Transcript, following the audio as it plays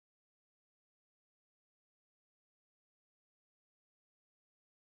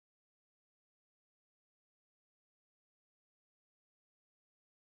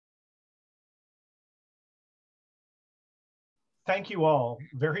thank you all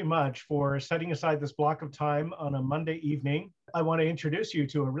very much for setting aside this block of time on a Monday evening. I want to introduce you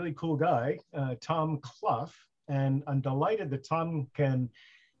to a really cool guy, Tom Clough, and I'm delighted that Tom can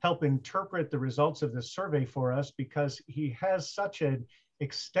help interpret the results of this survey for us because he has such an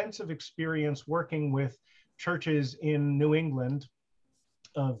extensive experience working with churches in New England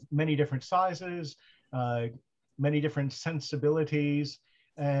of many different sizes, many different sensibilities,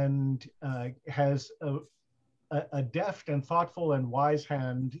 and has a deft and thoughtful and wise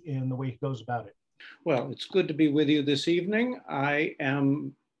hand in the way he goes about it. Well, it's good to be with you this evening. I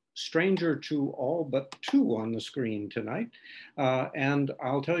am stranger to all but two on the screen tonight. And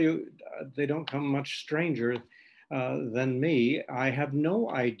I'll tell you, they don't come much stranger than me. I have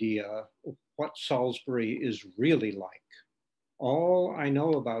no idea what Salisbury is really like. All I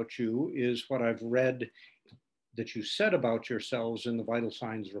know about you is what I've read that you said about yourselves in the Vital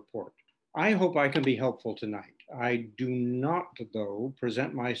Signs report. I hope I can be helpful tonight. I do not, though,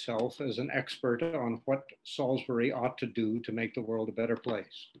 present myself as an expert on what Salisbury ought to do to make the world a better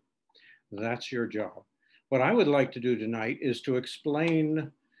place. That's your job. What I would like to do tonight is to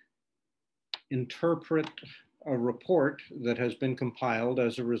explain, interpret a report that has been compiled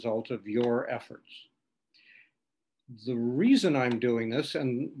as a result of your efforts. The reason I'm doing this,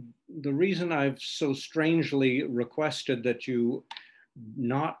 and the reason I've so strangely requested that you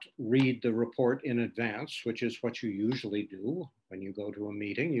not read the report in advance, which is what you usually do when you go to a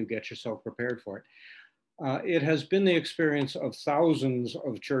meeting, you get yourself prepared for it. It has been the experience of thousands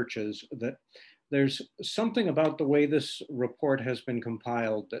of churches that there's something about the way this report has been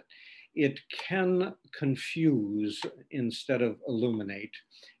compiled that it can confuse instead of illuminate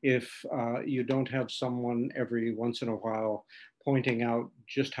if you don't have someone every once in a while pointing out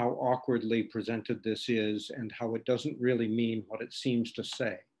just how awkwardly presented this is and how it doesn't really mean what it seems to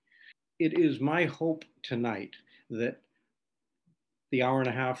say. It is my hope tonight that the hour and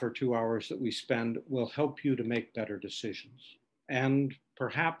a half or 2 hours that we spend will help you to make better decisions and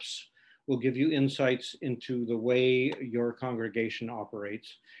perhaps will give you insights into the way your congregation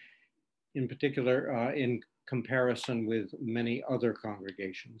operates, in particular in comparison with many other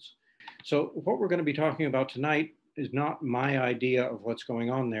congregations. So what we're going to be talking about tonight is not my idea of what's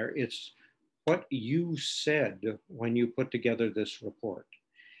going on there. It's what you said when you put together this report.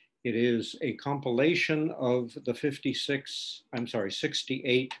 It is a compilation of the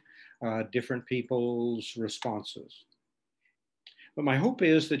 68 different people's responses. But my hope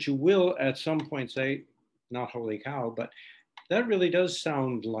is that you will at some point say, not holy cow, but that really does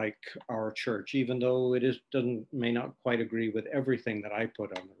sound like our church, even though it may not quite agree with everything that I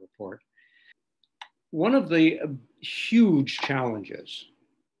put on the report. One of the huge challenges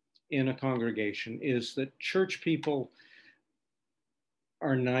in a congregation is that church people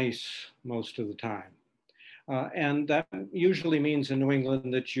are nice most of the time. And that usually means in New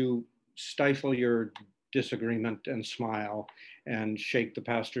England that you stifle your disagreement and smile and shake the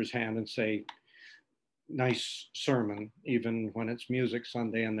pastor's hand and say, nice sermon, even when it's Music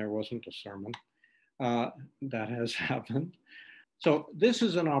Sunday and there wasn't a sermon. That has happened. So this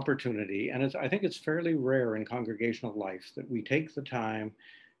is an opportunity, and I think it's fairly rare in congregational life that we take the time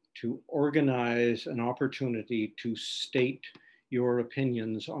to organize an opportunity to state your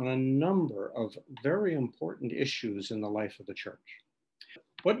opinions on a number of very important issues in the life of the church.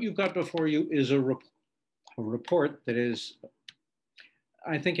 What you've got before you is a report that is,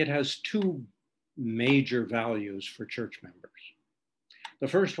 I think it has two major values for church members. The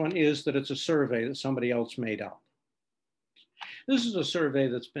first one is that it's a survey that somebody else made up. This is a survey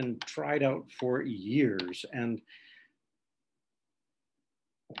that's been tried out for years. And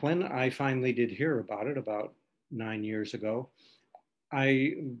when I finally did hear about it about 9 years ago,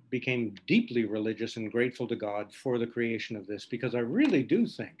 I became deeply religious and grateful to God for the creation of this, because I really do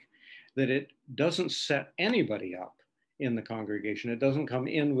think that it doesn't set anybody up in the congregation. It doesn't come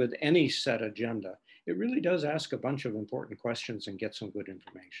in with any set agenda. It really does ask a bunch of important questions and get some good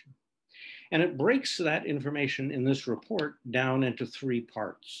information. And it breaks that information in this report down into 3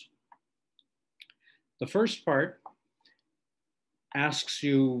 parts. The first part asks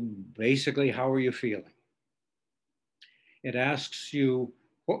you basically, how are you feeling? It asks you,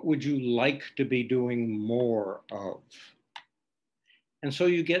 what would you like to be doing more of? And so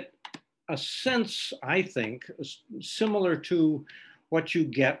you get a sense, I think, similar to what you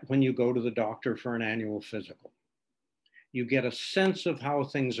get when you go to the doctor for an annual physical. You get a sense of how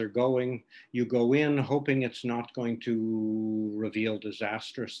things are going. You go in hoping it's not going to reveal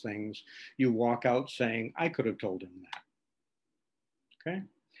disastrous things. You walk out saying, I could have told him that. Okay?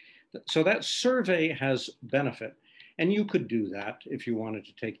 So that survey has benefit, and you could do that if you wanted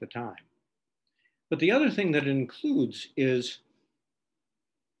to take the time. But the other thing that it includes is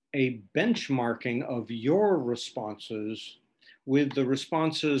a benchmarking of your responses with the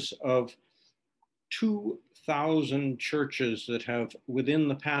responses of 2,000 churches that have, within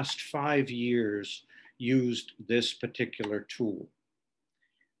the past 5 years, used this particular tool.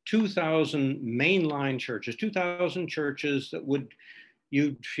 2,000 mainline churches, 2,000 churches that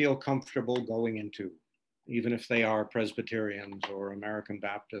you'd feel comfortable going into, even if they are Presbyterians or American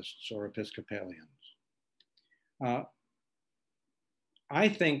Baptists or Episcopalians. I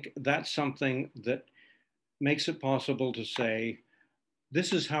think that's something that makes it possible to say,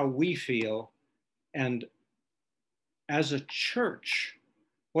 this is how we feel, and as a church,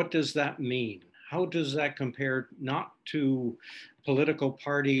 what does that mean? How does that compare not to political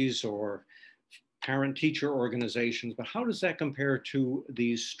parties or parent-teacher organizations, but how does that compare to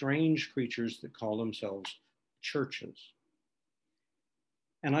these strange creatures that call themselves churches?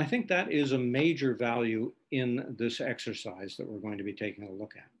 And I think that is a major value in this exercise that we're going to be taking a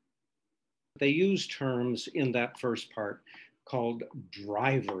look at. They use terms in that first part called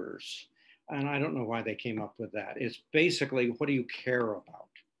drivers. And I don't know why they came up with that. It's basically, what do you care about?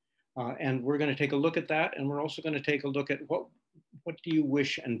 And we're going to take a look at that. And we're also going to take a look at what do you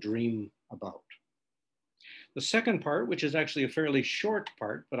wish and dream about? The second part, which is actually a fairly short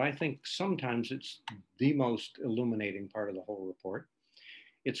part, but I think sometimes it's the most illuminating part of the whole report.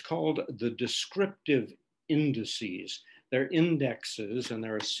 It's called the descriptive indices. They're indexes, and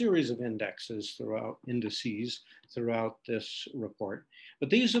there are a series of indices throughout this report. But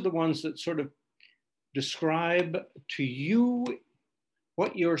these are the ones that sort of describe to you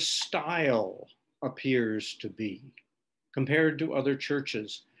what your style appears to be compared to other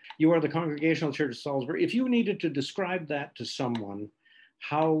churches. You are the Congregational Church of Salisbury. If you needed to describe that to someone,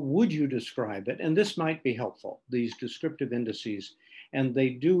 how would you describe it? And this might be helpful, these descriptive indices. And they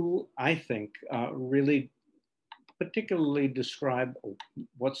do, I think, really particularly describe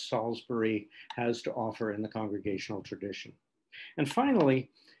what Salisbury has to offer in the congregational tradition. And finally,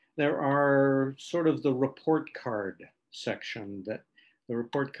 there are sort of the report card section, that the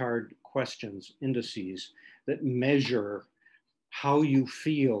report card questions, indices, that measure how you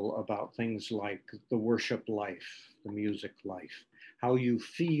feel about things like the worship life, the music life, how you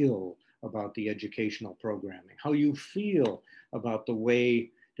feel about the educational programming, how you feel about the way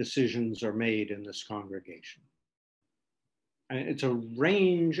decisions are made in this congregation. And it's a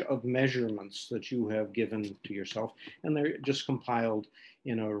range of measurements that you have given to yourself, and they're just compiled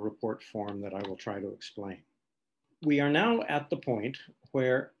in a report form that I will try to explain. We are now at the point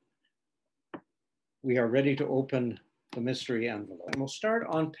where we are ready to open the mystery envelope. And we'll start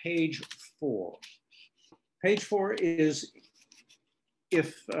on page 4. Page 4 is,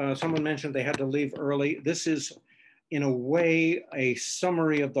 if someone mentioned they had to leave early, this is in a way a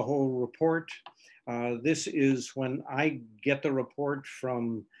summary of the whole report. This is when I get the report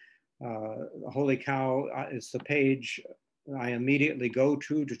from Holy Cow, it's the page I immediately go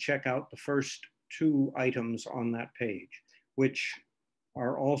to check out the first 2 items on that page, which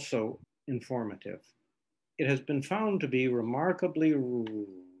are also informative. It has been found to be remarkably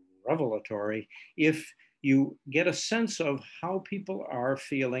revelatory if you get a sense of how people are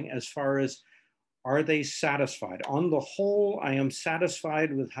feeling as far as, are they satisfied? On the whole, I am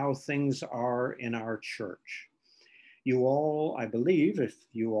satisfied with how things are in our church. You all, I believe, if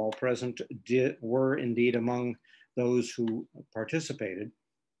you all present were indeed among those who participated,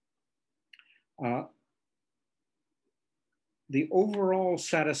 the overall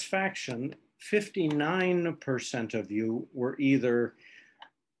satisfaction, 59% of you were either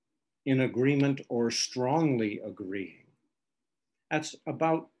in agreement or strongly agreeing. That's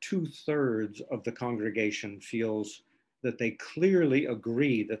about 2/3 of the congregation feels that they clearly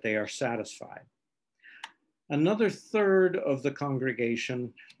agree that they are satisfied. Another 1/3 of the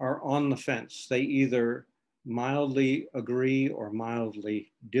congregation are on the fence. They either mildly agree or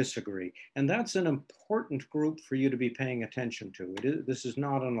mildly disagree. And that's an important group for you to be paying attention to. This is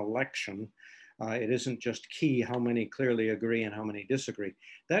not an election. It isn't just key how many clearly agree and how many disagree.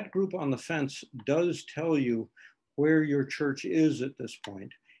 That group on the fence does tell you where your church is at this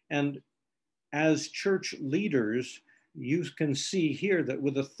point. And as church leaders, you can see here that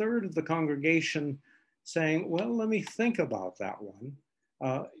with 1/3 of the congregation saying, well, let me think about that one,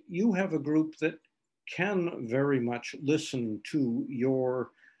 you have a group that can very much listen to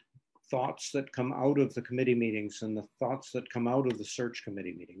your thoughts that come out of the committee meetings and the thoughts that come out of the search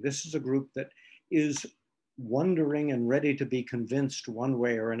committee meeting. This is a group that is wondering and ready to be convinced one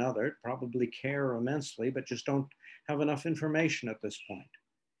way or another, probably care immensely, but just don't have enough information at this point.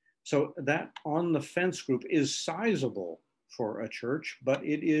 So that on the fence group is sizable for a church, but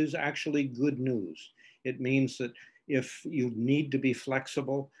it is actually good news. It means that If you need to be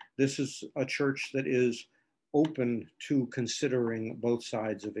flexible, this is a church that is open to considering both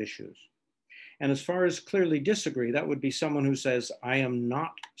sides of issues. And as far as clearly disagree, that would be someone who says, I am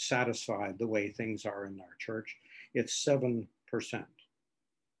not satisfied the way things are in our church. It's 7%.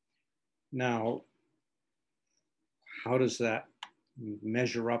 Now, how does that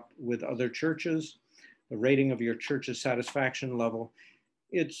measure up with other churches? The rating of your church's satisfaction level,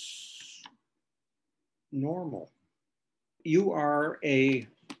 it's normal. You are a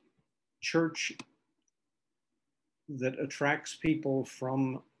church that attracts people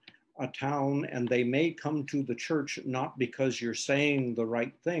from a town, and they may come to the church not because you're saying the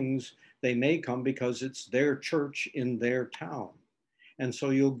right things. They may come because it's their church in their town. And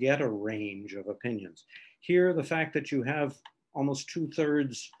so you'll get a range of opinions. Here, the fact that you have almost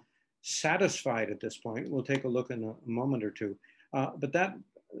 2/3 satisfied at this point, we'll take a look in a moment or two, but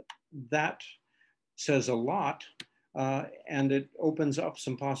that says a lot, and it opens up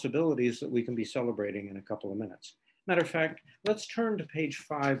some possibilities that we can be celebrating in a couple of minutes. Matter of fact, let's turn to page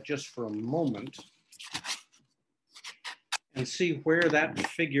 5 just for a moment and see where that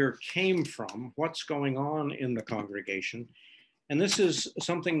figure came from, what's going on in the congregation. And this is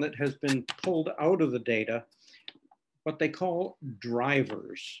something that has been pulled out of the data, what they call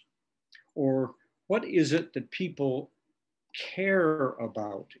drivers, or what is it that people care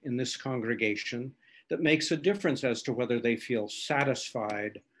about in this congregation that makes a difference as to whether they feel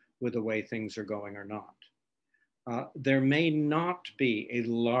satisfied with the way things are going or not. There may not be a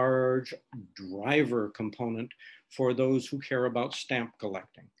large driver component for those who care about stamp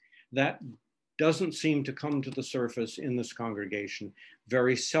collecting. That doesn't seem to come to the surface in this congregation.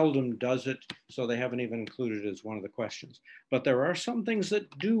 Very seldom does it, so they haven't even included it as one of the questions. But there are some things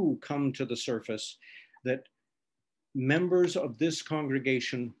that do come to the surface that members of this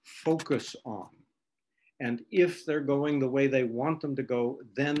congregation focus on. And if they're going the way they want them to go,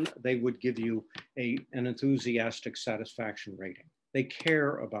 then they would give you an enthusiastic satisfaction rating. They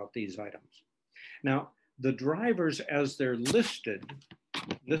care about these items. Now, the drivers as they're listed,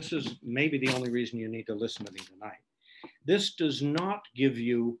 this is maybe the only reason you need to listen to me tonight. This does not give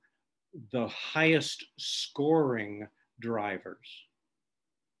you the highest scoring drivers.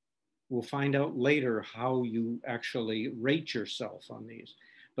 We'll find out later how you actually rate yourself on these.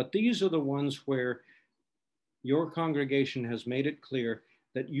 But these are the ones where your congregation has made it clear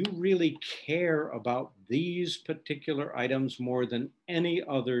that you really care about these particular items more than any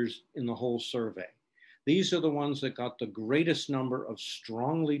others in the whole survey. These are the ones that got the greatest number of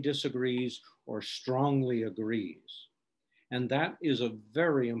strongly disagrees or strongly agrees. And that is a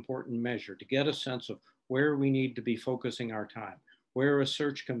very important measure to get a sense of where we need to be focusing our time, where a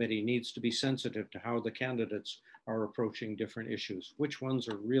search committee needs to be sensitive to how the candidates are approaching different issues, which ones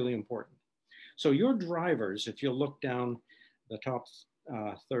are really important. So your drivers, if you look down the top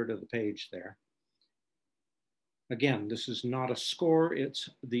third of the page there, again, this is not a score, it's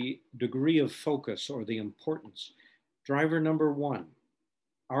the degree of focus or the importance. Driver number 1,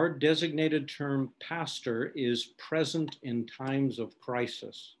 our designated term pastor is present in times of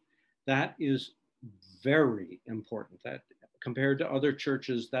crisis. That is very important. That compared to other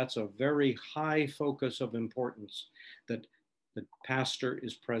churches, that's a very high focus of importance, that the pastor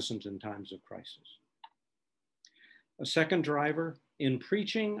is present in times of crisis. A second driver, in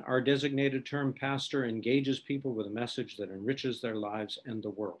preaching, our designated term pastor engages people with a message that enriches their lives and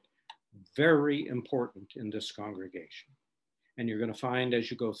the world. Very important in this congregation. And you're going to find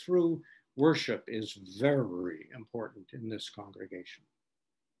as you go through, worship is very important in this congregation.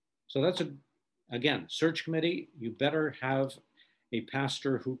 So that's again, search committee, you better have a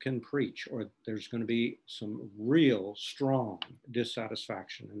pastor who can preach, or there's going to be some real strong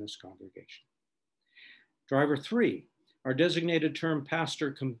dissatisfaction in this congregation. Driver 3, our designated term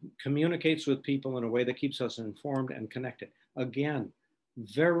pastor communicates with people in a way that keeps us informed and connected. Again,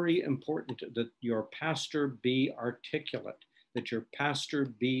 very important that your pastor be articulate, that your pastor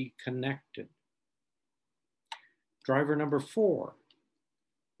be connected. Driver number 4,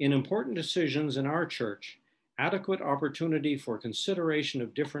 in important decisions in our church, adequate opportunity for consideration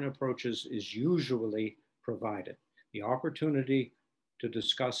of different approaches is usually provided. The opportunity to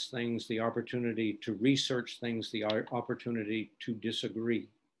discuss things, the opportunity to research things, the opportunity to disagree.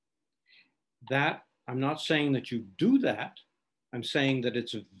 That, I'm not saying that you do that. I'm saying that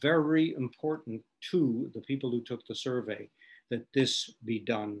it's very important to the people who took the survey that this be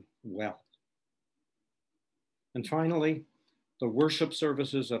done well. And finally, the worship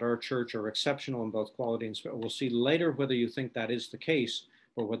services at our church are exceptional in both quality and spirit. We'll see later whether you think that is the case,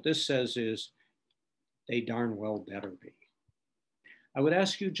 but what this says is they darn well better be. I would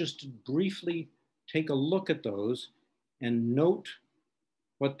ask you just to briefly take a look at those and note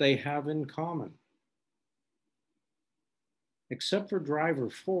what they have in common. Except for driver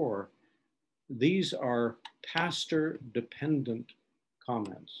 4, these are pastor-dependent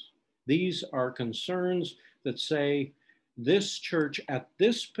comments. These are concerns that say this church at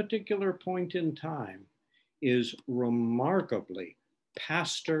this particular point in time is remarkably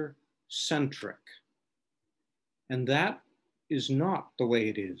pastor-centric. And that is not the way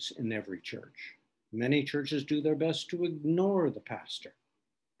it is in every church. Many churches do their best to ignore the pastor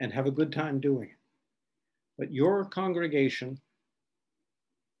and have a good time doing it. But your congregation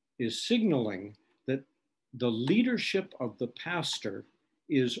is signaling that the leadership of the pastor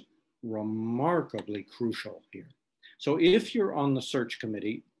is remarkably crucial here. So if you're on the search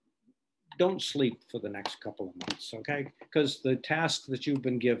committee, don't sleep for the next couple of months, okay? Because the task that you've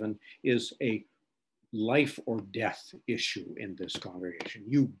been given is a life or death issue in this congregation.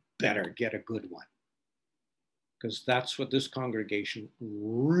 You better get a good one, because that's what this congregation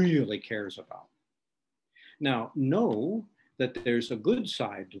really cares about. Now, know that there's a good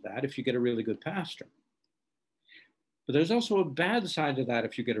side to that if you get a really good pastor. But there's also a bad side to that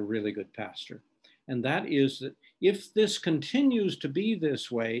if you get a really good pastor. And that is that if this continues to be this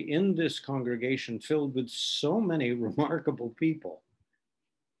way in this congregation filled with so many remarkable people,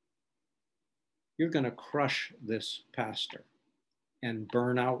 you're going to crush this pastor and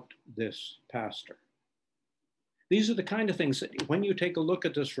burn out this pastor. These are the kind of things that when you take a look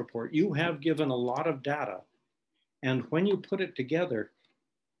at this report, you have given a lot of data. And when you put it together,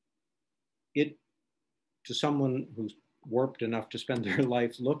 it, to someone who's warped enough to spend their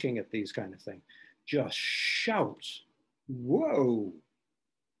life looking at these kind of things, just shouts, whoa,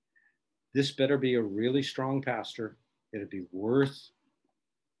 this better be a really strong pastor. It'd be worth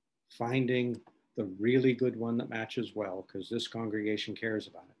finding the really good one that matches well, because this congregation cares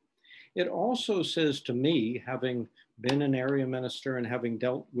about it. It also says to me, having been an area minister and having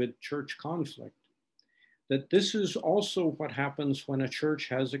dealt with church conflict, that this is also what happens when a church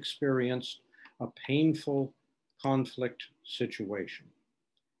has experienced a painful conflict situation.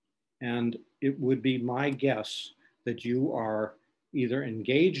 And it would be my guess that you are either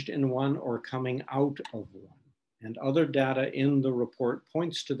engaged in one or coming out of one. And other data in the report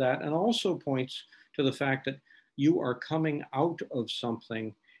points to that, and also points to the fact that you are coming out of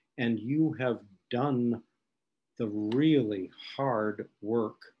something and you have done the really hard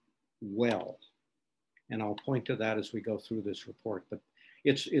work well. And I'll point to that as we go through this report. But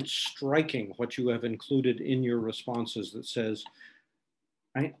it's striking what you have included in your responses that says,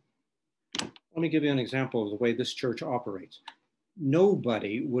 let me give you an example of the way this church operates.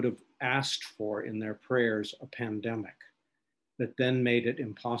 Nobody would have asked for in their prayers a pandemic that then made it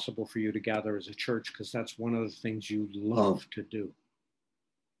impossible for you to gather as a church, because that's one of the things you love to do.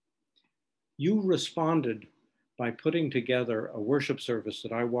 You responded by putting together a worship service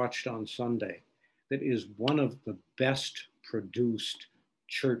that I watched on Sunday that is one of the best produced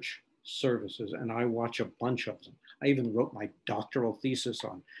church services, and I watch a bunch of them. I even wrote my doctoral thesis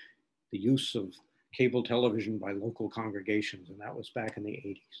on the use of cable television by local congregations, and that was back in the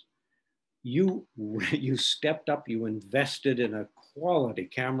 80s. You stepped up, you invested in a quality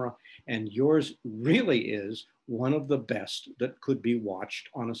camera, and yours really is one of the best that could be watched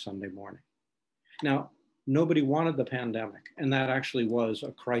on a Sunday morning. Now, nobody wanted the pandemic, and that actually was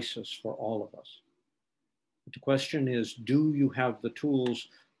a crisis for all of us. But the question is, do you have the tools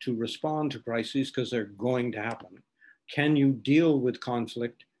to respond to crises, because they're going to happen? Can you deal with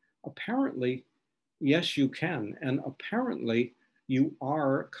conflict? Apparently, yes, you can. And apparently, you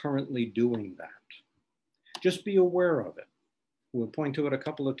are currently doing that. Just be aware of it. We'll point to it a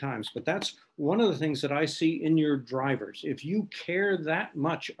couple of times, but that's one of the things that I see in your drivers. If you care that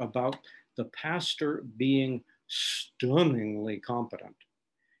much about the pastor being stunningly competent,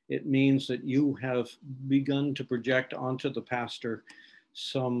 it means that you have begun to project onto the pastor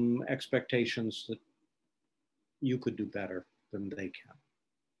some expectations that you could do better than they can.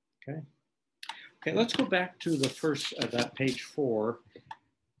 Okay. Okay, let's go back to the first, that page 4.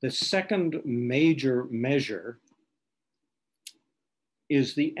 The second major measure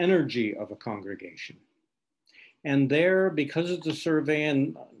is the energy of a congregation. And there, because it's a survey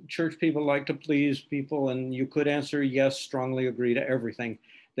and church people like to please people, and you could answer yes, strongly agree to everything,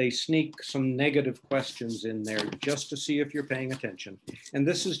 they sneak some negative questions in there just to see if you're paying attention. And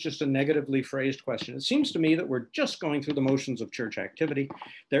this is just a negatively phrased question. It seems to me that we're just going through the motions of church activity.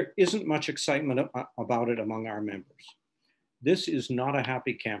 There isn't much excitement about it among our members. This is not a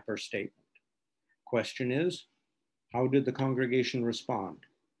happy camper statement. Question is, how did the congregation respond?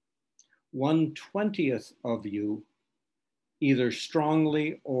 1/20 of you either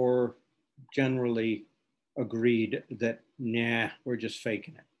strongly or generally agreed that, nah, we're just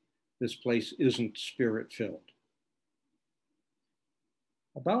faking it. This place isn't spirit-filled.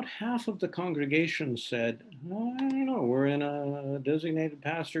 About half of the congregation said, I don't know, we're in a designated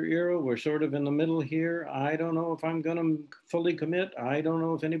pastor era. We're sort of in the middle here. I don't know if I'm going to fully commit. I don't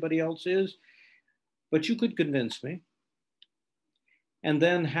know if anybody else is, but you could convince me. And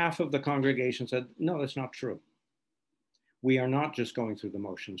then half of the congregation said, no, that's not true. We are not just going through the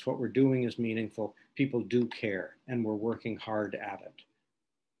motions. What we're doing is meaningful. People do care, and we're working hard at it.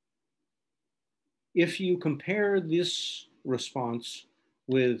 If you compare this response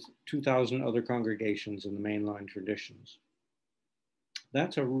with 2,000 other congregations in the mainline traditions,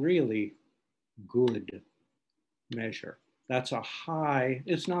 that's a really good measure. That's a high,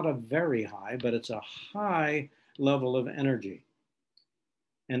 it's not a very high, but it's a high level of energy.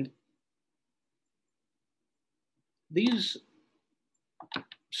 And these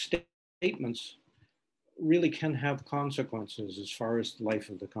statements really can have consequences as far as the life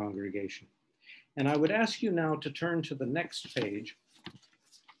of the congregation. And I would ask you now to turn to the next page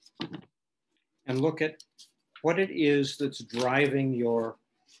and look at what it is that's driving your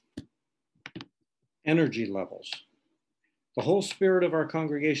energy levels. The whole spirit of our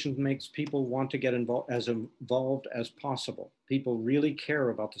congregation makes people want to get involved as possible. People really care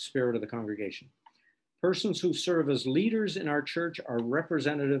about the spirit of the congregation. Persons who serve as leaders in our church are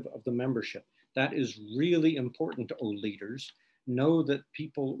representative of the membership. That is really important, O leaders. Know that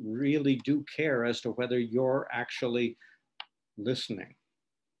people really do care as to whether you're actually listening.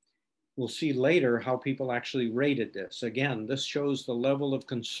 We'll see later how people actually rated this. Again, this shows the level of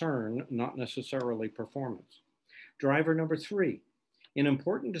concern, not necessarily performance. Driver number 3, in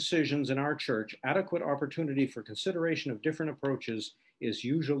important decisions in our church, adequate opportunity for consideration of different approaches is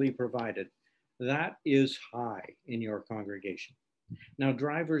usually provided. That is high in your congregation. Now,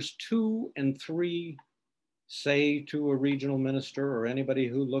 drivers 2 and 3 say to a regional minister or anybody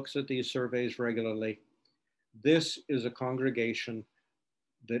who looks at these surveys regularly, this is a congregation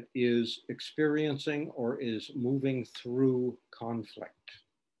that is experiencing or is moving through conflict.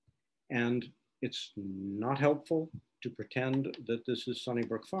 And it's not helpful to pretend that this is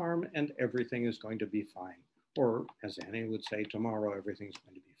Sunnybrook Farm and everything is going to be fine. Or as Annie would say, tomorrow everything's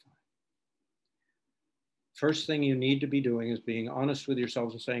going to be fine. First thing you need to be doing is being honest with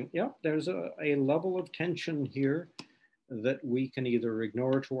yourselves and saying, yep, there's a level of tension here that we can either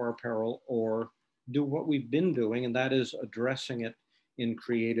ignore to our peril or do what we've been doing, and that is addressing it in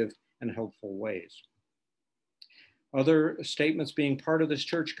creative and helpful ways. Other statements: being part of this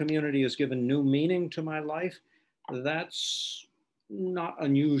church community has given new meaning to my life. That's not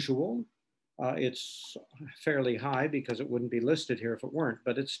unusual. It's fairly high because it wouldn't be listed here if it weren't,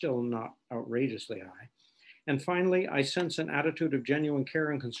 but it's still not outrageously high. And finally, I sense an attitude of genuine care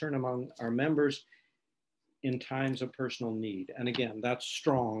and concern among our members in times of personal need. And again, that's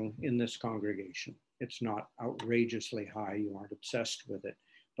strong in this congregation. It's not outrageously high. You aren't obsessed with it,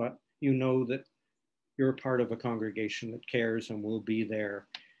 but you know that you're part of a congregation that cares and will be there.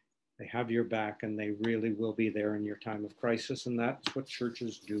 They have your back and they really will be there in your time of crisis, and that's what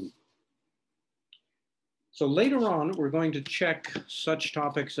churches do. So later on, we're going to check such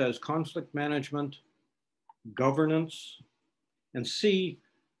topics as conflict management, governance, and see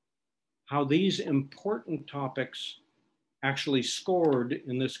how these important topics actually scored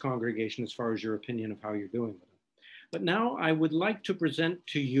in this congregation as far as your opinion of how you're doing with them. But now I would like to present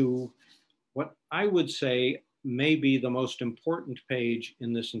to you what I would say may be the most important page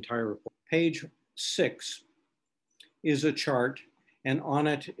in this entire report. Page 6 is a chart, and on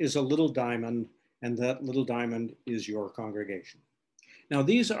it is a little diamond, and that little diamond is your congregation. Now,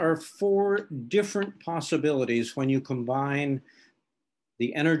 these are 4 different possibilities when you combine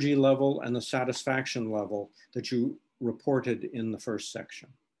the energy level and the satisfaction level that you reported in the first section.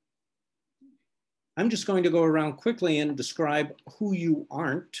 I'm just going to go around quickly and describe who you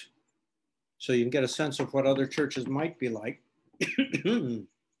aren't, so you can get a sense of what other churches might be like.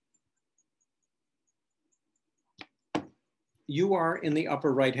 You are in the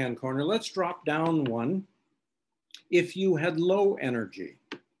upper right-hand corner. Let's drop down one. If you had low energy,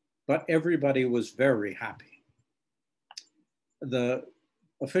 but everybody was very happy, the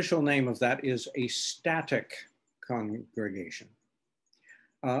official name of that is a static congregation.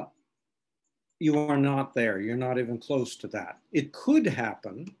 You are not there. You're not even close to that. It could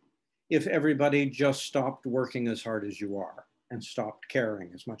happen if everybody just stopped working as hard as you are and stopped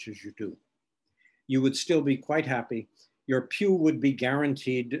caring as much as you do. You would still be quite happy. Your pew would be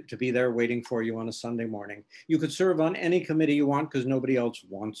guaranteed to be there waiting for you on a Sunday morning. You could serve on any committee you want because nobody else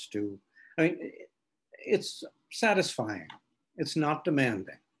wants to. I mean, it's satisfying. It's not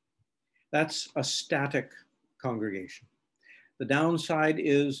demanding. That's a static congregation. The downside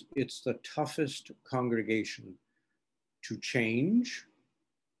is it's the toughest congregation to change.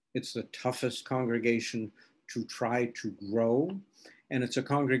 It's the toughest congregation to try to grow. And it's a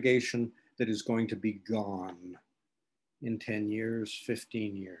congregation that is going to be gone in 10 years,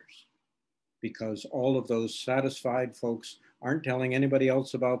 15 years, because all of those satisfied folks aren't telling anybody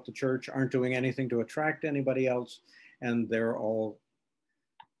else about the church, aren't doing anything to attract anybody else, and they're all,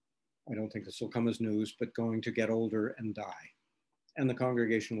 I don't think this will come as news, but going to get older and die, and the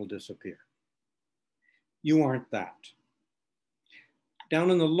congregation will disappear. You aren't that.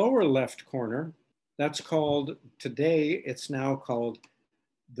 Down in the lower left corner, that's called, today it's now called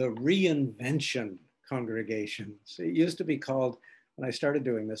the reinvention congregations. It used to be called, when I started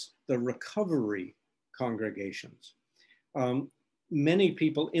doing this, the recovery congregations. Many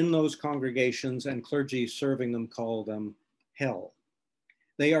people in those congregations and clergy serving them call them hell.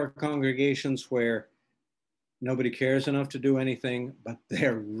 They are congregations where nobody cares enough to do anything, but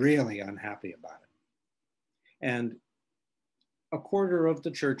they're really unhappy about it. And a quarter of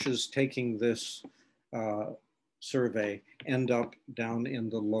the churches taking this survey end up down in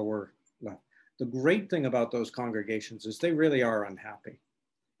the lower left. The great thing about those congregations is they really are unhappy,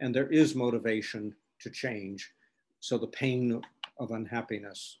 and there is motivation to change, so the pain of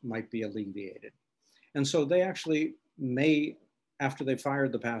unhappiness might be alleviated. And so they actually may, after they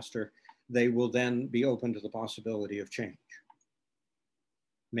fired the pastor, they will then be open to the possibility of change.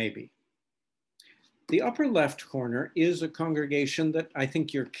 Maybe. The upper left corner is a congregation that I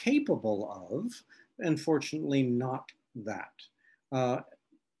think you're capable of, and fortunately not that.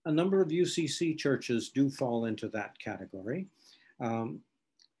 A number of UCC churches do fall into that category.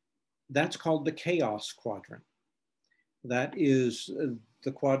 That's called the chaos quadrant. That is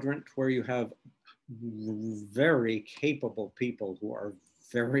the quadrant where you have very capable people who are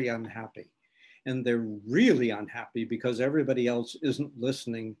very unhappy. And they're really unhappy because everybody else isn't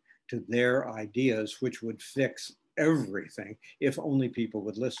listening to their ideas, which would fix everything if only people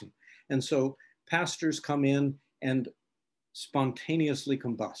would listen. And so pastors come in and spontaneously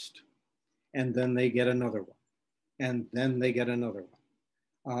combust, and then they get another one, and then they get another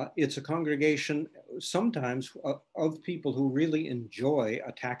one. It's a congregation sometimes of people who really enjoy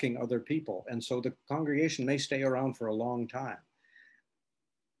attacking other people, and so the congregation may stay around for a long time.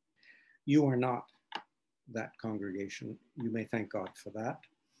 You are not that congregation. You may thank God for that.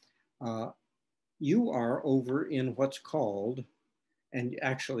 You are over in what's called, and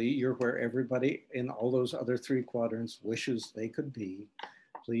actually you're where everybody in all those other three quadrants wishes they could be.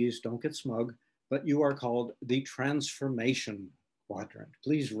 Please don't get smug, but you are called the transformation quadrant.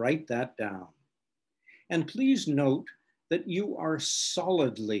 Please write that down. And please note that you are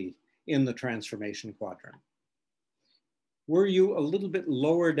solidly in the transformation quadrant. Were you a little bit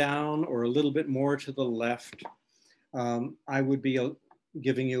lower down or a little bit more to the left, I would be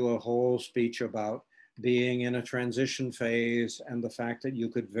giving you a whole speech about being in a transition phase and the fact that you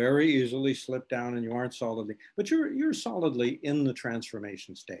could very easily slip down and you aren't solidly, but you're solidly in the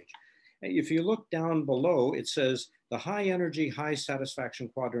transformation stage. If you look down below, it says the high energy, high satisfaction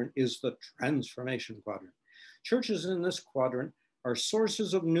quadrant is the transformation quadrant. Churches in this quadrant are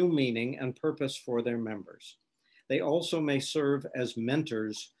sources of new meaning and purpose for their members. They also may serve as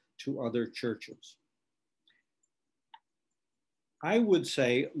mentors to other churches. I would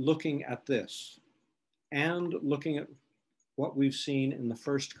say, looking at this and looking at what we've seen in the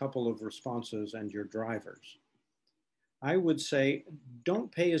first couple of responses and your drivers, I would say,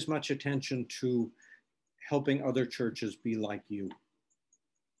 don't pay as much attention to helping other churches be like you.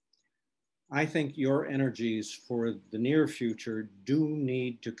 I think your energies for the near future do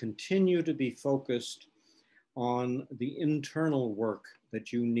need to continue to be focused on the internal work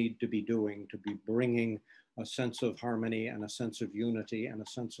that you need to be doing to be bringing a sense of harmony and a sense of unity and a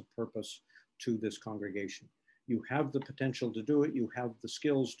sense of purpose to this congregation. You have the potential to do it. You have the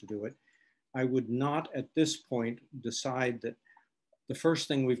skills to do it. I would not at this point decide that the first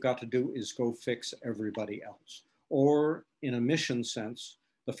thing we've got to do is go fix everybody else. Or in a mission sense,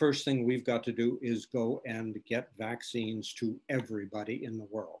 the first thing we've got to do is go and get vaccines to everybody in the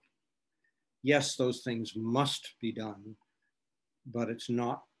world. Yes, those things must be done, but it's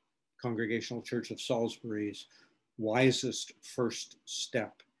not Congregational Church of Salisbury's wisest first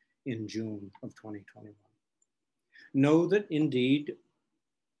step in June of 2021. Know that indeed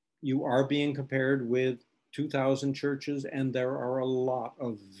you are being compared with 2,000 churches, and there are a lot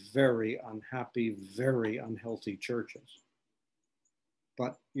of very unhappy, very unhealthy churches.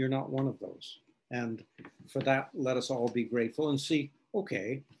 But you're not one of those. And for that, let us all be grateful and see,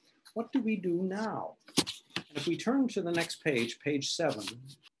 okay, what do we do now? And if we turn to the next page, page 7,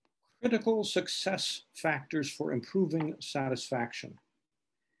 Critical success factors for improving satisfaction.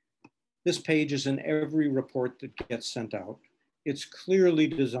 This page is in every report that gets sent out. It's clearly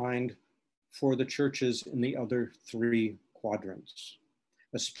designed for the churches in the other 3 quadrants,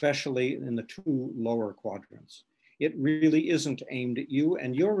 especially in the 2 lower quadrants. It really isn't aimed at you,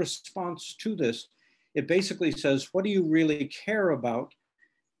 and your response to this, it basically says, what do you really care about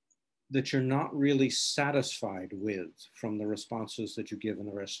that you're not really satisfied with from the responses that you give in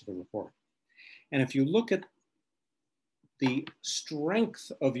the rest of the report? And if you look at the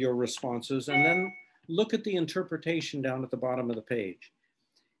strength of your responses and then look at the interpretation down at the bottom of the page,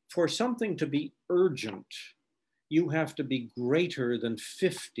 for something to be urgent, you have to be greater than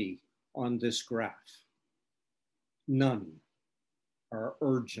 50 on this graph. None are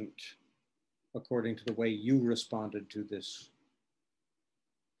urgent according to the way you responded to this.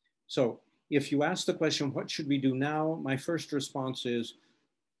 So if you ask the question, what should we do now? My first response is,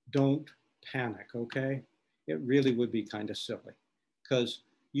 don't panic, okay? It really would be kind of silly because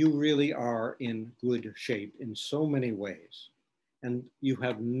you really are in good shape in so many ways. And you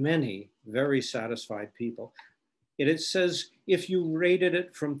have many very satisfied people. It says if you rated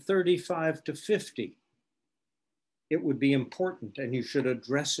it from 35 to 50, it would be important and you should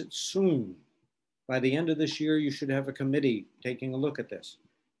address it soon. By the end of this year, you should have a committee taking a look at this.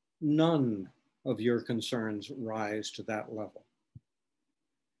 None of your concerns rise to that level.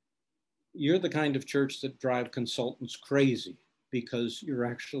 You're the kind of church that drive consultants crazy because you're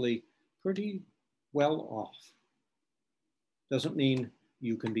actually pretty well off. Doesn't mean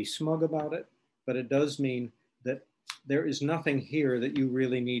you can be smug about it, but it does mean that there is nothing here that you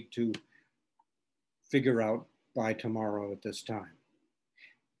really need to figure out by tomorrow at this time.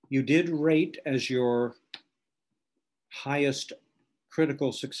 You did rate as your highest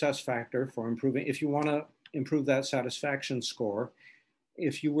critical success factor for improving. If you want to improve that satisfaction score,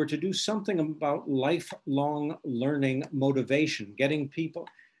 if you were to do something about lifelong learning motivation, getting people,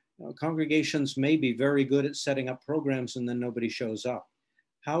 congregations may be very good at setting up programs and then nobody shows up.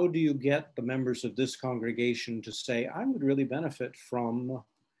 How do you get the members of this congregation to say, I would really benefit from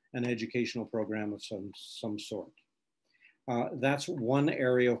an educational program of some sort? That's one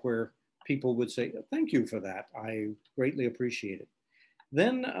area where people would say, thank you for that. I greatly appreciate it.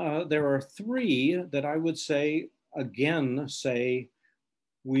 Then there are 3 that I would say, again, say,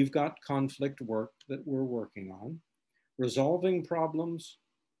 we've got conflict work that we're working on, resolving problems,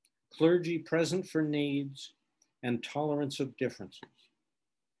 clergy present for needs, and tolerance of differences.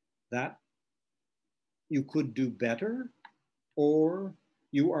 That you could do better, or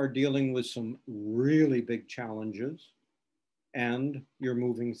you are dealing with some really big challenges and you're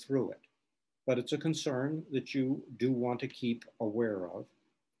moving through it. But it's a concern that you do want to keep aware of.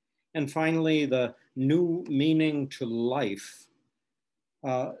 And finally, the new meaning to life.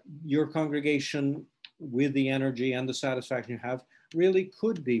 Your congregation, with the energy and the satisfaction you have, really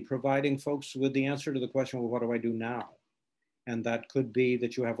could be providing folks with the answer to the question, well, what do I do now? And that could be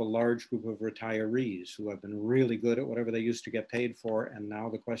that you have a large group of retirees who have been really good at whatever they used to get paid for. And now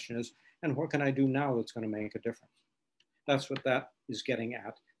the question is, and what can I do now that's going to make a difference? That's what that is getting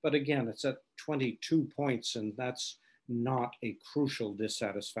at. But again, it's at 22 points, and that's not a crucial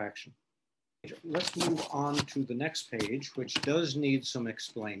dissatisfaction. Let's move on to the next page, which does need some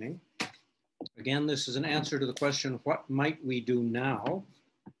explaining. Again, this is an answer to the question, what might we do now?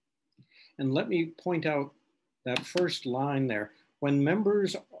 And let me point out that first line there. When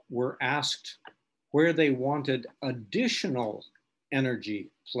members were asked where they wanted additional energy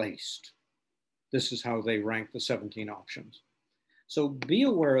placed, this is how they rank the 17 options. So be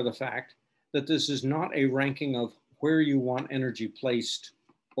aware of the fact that this is not a ranking of where you want energy placed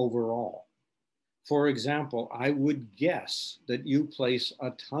overall. For example, I would guess that you place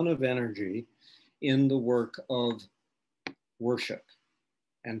a ton of energy in the work of worship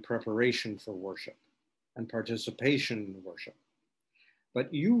and preparation for worship and participation in worship.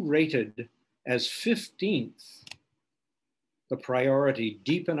 But you rated as 15th the priority,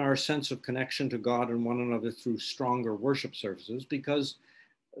 deepen our sense of connection to God and one another through stronger worship services, because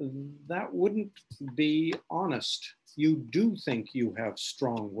that wouldn't be honest. You do think you have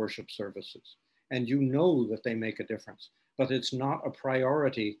strong worship services and you know that they make a difference, but it's not a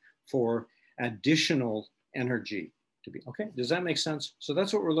priority for additional energy to be, okay? Does that make sense? So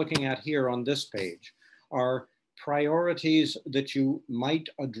that's what we're looking at here on this page, are priorities that you might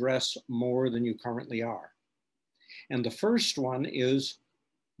address more than you currently are. And the first one is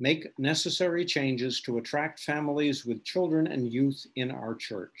make necessary changes to attract families with children and youth in our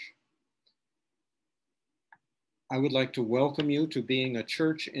church. I would like to welcome you to being a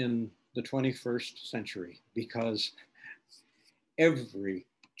church in the 21st century, because every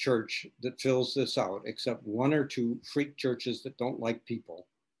church that fills this out, except one or two freak churches that don't like people,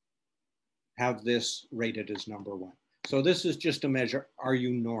 have this rated as number one. So this is just a measure, are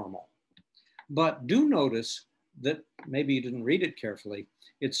you normal? But do notice that maybe you didn't read it carefully.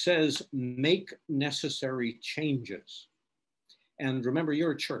 It says make necessary changes. And remember,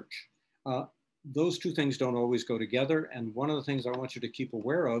 you're a church. Those two things don't always go together. And one of the things I want you to keep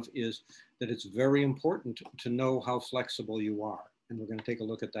aware of is that it's very important to know how flexible you are. And we're going to take a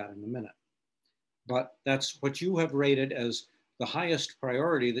look at that in a minute. But that's what you have rated as the highest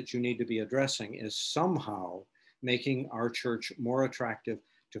priority that you need to be addressing, is somehow making our church more attractive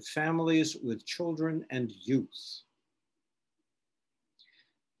to families with children and youth.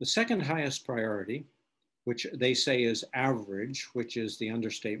 The second highest priority, which they say is average, which is the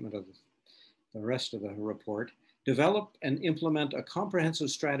understatement of the rest of the report, develop and implement a comprehensive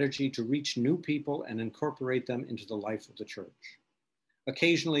strategy to reach new people and incorporate them into the life of the church.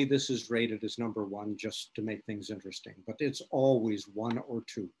 Occasionally, this is rated as number one just to make things interesting, but it's always one or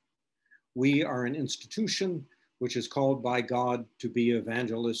two. We are an institution which is called by God to be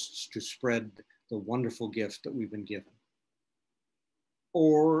evangelists, to spread the wonderful gift that we've been given.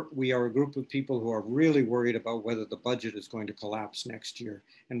 Or we are a group of people who are really worried about whether the budget is going to collapse next year,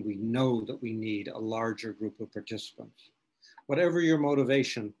 and we know that we need a larger group of participants. Whatever your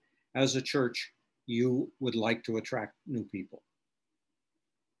motivation, as a church, you would like to attract new people.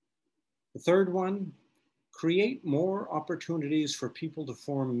 The third one, create more opportunities for people to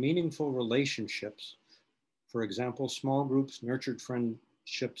form meaningful relationships. For example, small groups, nurtured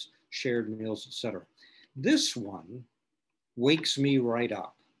friendships, shared meals, etc. This one wakes me right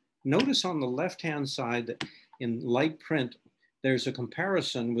up. Notice on the left-hand side that in light print, there's a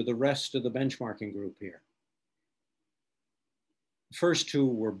comparison with the rest of the benchmarking group here. The first two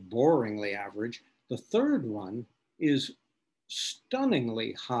were boringly average. The third one is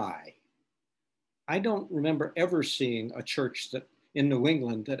stunningly high. I don't remember ever seeing a church that in New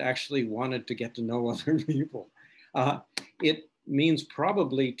England that actually wanted to get to know other people. It means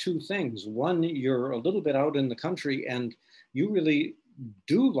probably two things. One, you're a little bit out in the country and you really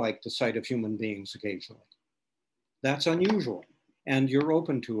do like the sight of human beings occasionally. That's unusual, and you're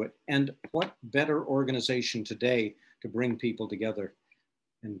open to it. And what better organization today to bring people together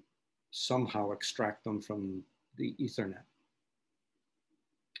and somehow extract them from the Ethernet?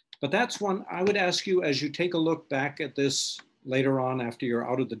 But that's one I would ask you, as you take a look back at this later on, after you're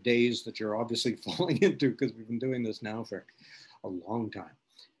out of the daze that you're obviously falling into, because we've been doing this now for a long time.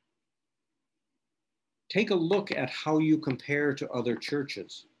 Take a look at how you compare to other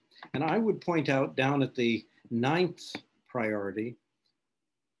churches. And I would point out down at the 9th priority,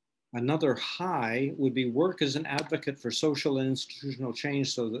 another high would be work as an advocate for social and institutional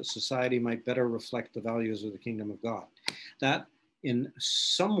change so that society might better reflect the values of the kingdom of God. That in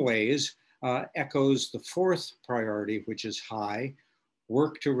some ways echoes the 4th priority, which is high,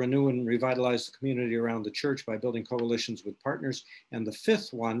 work to renew and revitalize the community around the church by building coalitions with partners. And the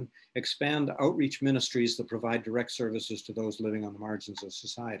 5th one, expand outreach ministries that provide direct services to those living on the margins of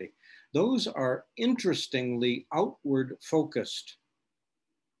society. Those are interestingly outward focused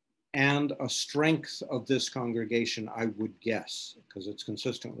and a strength of this congregation, I would guess, because it's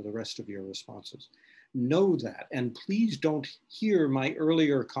consistent with the rest of your responses. Know that, and please don't hear my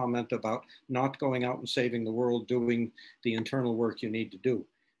earlier comment about not going out and saving the world, doing the internal work you need to do.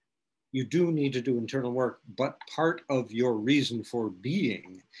 You do need to do internal work, but part of your reason for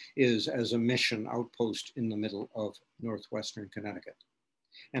being is as a mission outpost in the middle of northwestern Connecticut.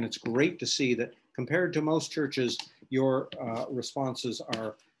 And it's great to see that compared to most churches, your responses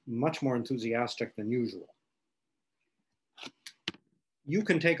are much more enthusiastic than usual. You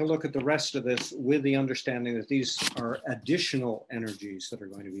can take a look at the rest of this with the understanding that these are additional energies that are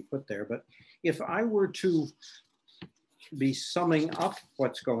going to be put there. But if I were to be summing up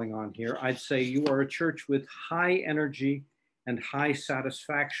what's going on here, I'd say you are a church with high energy and high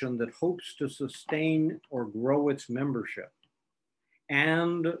satisfaction that hopes to sustain or grow its membership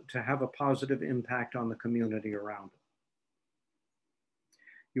and to have a positive impact on the community around it.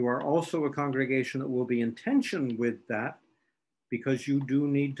 You are also a congregation that will be in tension with that, because you do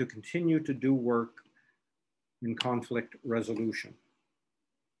need to continue to do work in conflict resolution.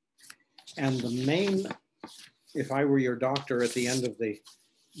 And the main, if I were your doctor at the end of the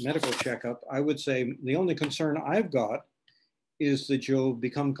medical checkup, I would say the only concern I've got is that you'll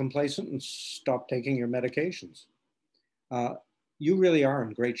become complacent and stop taking your medications. You really are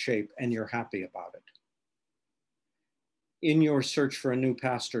in great shape and you're happy about it. In your search for a new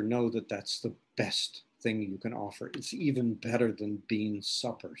pastor, know that that's the best thing you can offer. It's even better than bean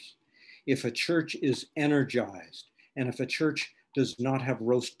suppers. If a church is energized and if a church does not have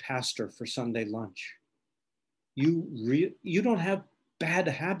roast pastor for Sunday lunch. You don't have bad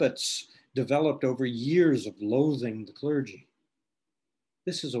habits developed over years of loathing the clergy.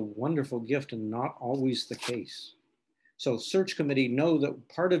 This is a wonderful gift and not always the case. So search committee, know that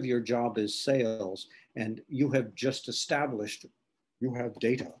part of your job is sales, and you have just established, you have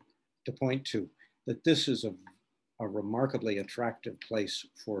data to point to that this is a remarkably attractive place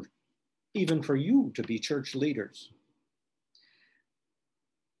for, even for you to be church leaders.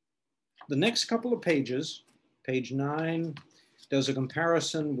 The next couple of pages, page 9, does a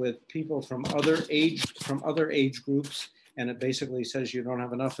comparison with people from other age groups, and it basically says you don't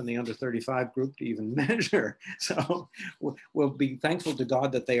have enough in the under 35 group to even measure. So we'll be thankful to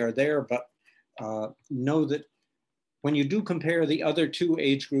God that they are there, but know that when you do compare the other two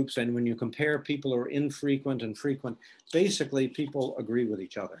age groups, and when you compare people who are infrequent and frequent, basically people agree with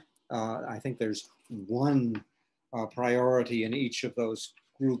each other. I think there's one priority in each of those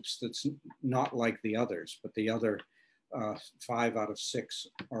groups that's not like the others, but the other 5 out of 6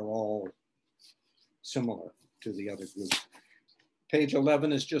 are all similar to the other group. Page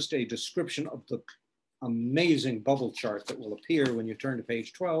 11 is just a description of the amazing bubble chart that will appear when you turn to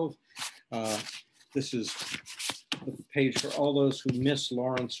page 12. This is the page for all those who miss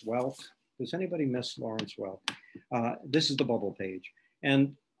Lawrence Welk. Does anybody miss Lawrence Welk? This is the bubble page.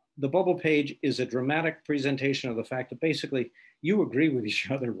 And the bubble page is a dramatic presentation of the fact that basically you agree with each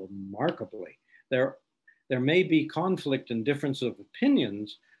other remarkably. There may be conflict and difference of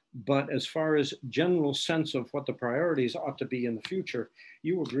opinions, but as far as general sense of what the priorities ought to be in the future,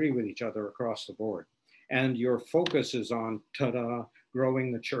 you agree with each other across the board. And your focus is on, ta-da,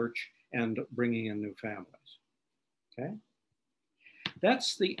 growing the church and bringing in new families, okay?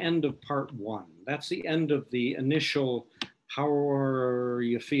 That's the end of part 1. That's the end of the initial, how are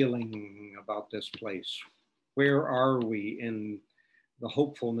you feeling about this place? Where are we in the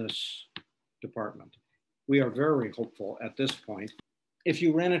hopefulness department? We are very hopeful at this point. If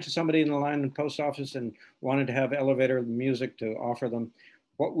you ran into somebody in the line in the post office and wanted to have elevator music to offer them,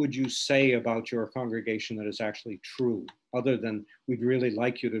 what would you say about your congregation that is actually true, other than we'd really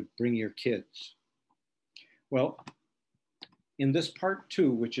like you to bring your kids? Well, in this part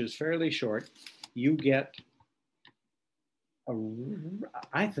 2, which is fairly short, you get,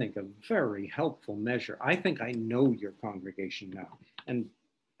 I think, a very helpful measure. I think I know your congregation now. And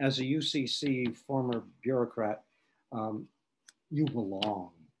as a UCC former bureaucrat, you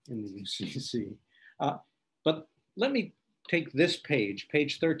belong in the UCC. But let me take this page,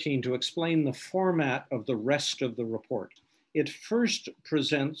 page 13, to explain the format of the rest of the report. It first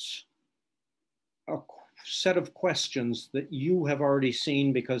presents a set of questions that you have already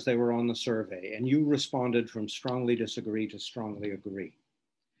seen because they were on the survey, and you responded from strongly disagree to strongly agree.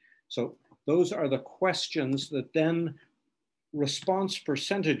 So those are the questions that then response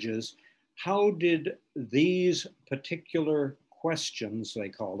percentages. How did these particular questions, they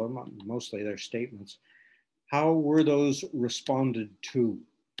call them, mostly they're statements, how were those responded to?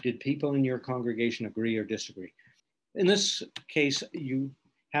 Did people in your congregation agree or disagree? In this case, you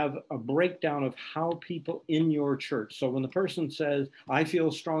have a breakdown of how people in your church, so when the person says, I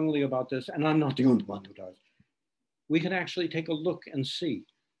feel strongly about this, and I'm not the only one who does, we can actually take a look and see,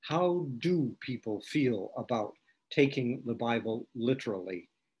 how do people feel about taking the Bible literally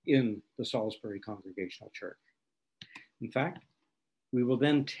in the Salisbury Congregational Church? In fact, we will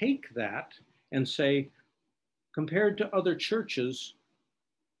then take that and say, compared to other churches,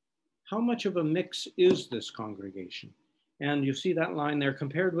 how much of a mix is this congregation? And you see that line there,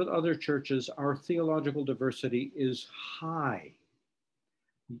 compared with other churches, our theological diversity is high.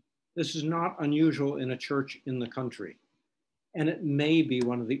 This is not unusual in a church in the country. And it may be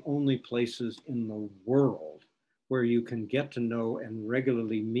one of the only places in the world where you can get to know and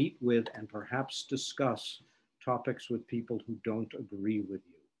regularly meet with and perhaps discuss topics with people who don't agree with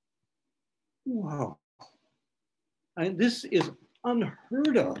you. Wow. This is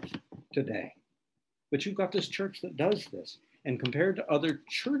unheard of today. But you've got this church that does this. And compared to other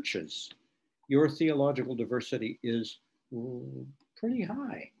churches, your theological diversity is pretty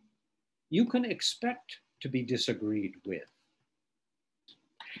high. You can expect to be disagreed with.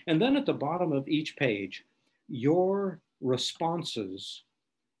 And then at the bottom of each page, your responses,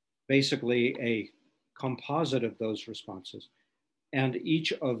 basically a composite of those responses, and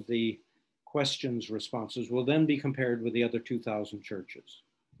each of the questions responses will then be compared with the other 2,000 churches.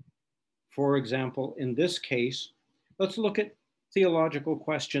 For example, in this case, let's look at theological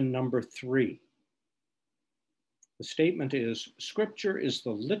question number 3. The statement is, Scripture is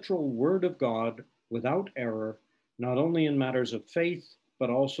the literal word of God without error, not only in matters of faith, but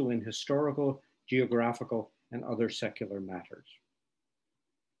also in historical, geographical, and other secular matters.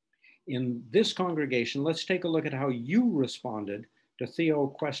 In this congregation, let's take a look at how you responded to Theo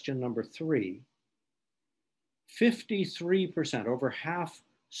question number 3. 53%, over half,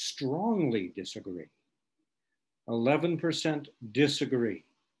 strongly disagree. 11% disagree.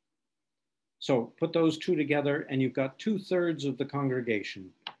 So put those two together and you've got 2/3 of the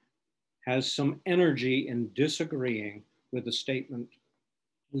congregation has some energy in disagreeing with the statement,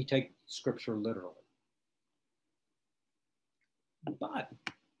 we take scripture literally. But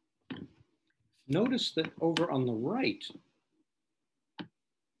notice that over on the right,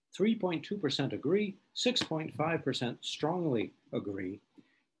 3.2% agree, 6.5% strongly agree.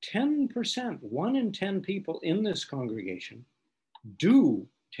 10%, 1 in 10 people in this congregation do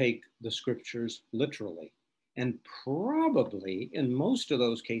take the scriptures literally, and probably in most of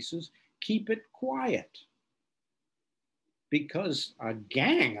those cases keep it quiet because a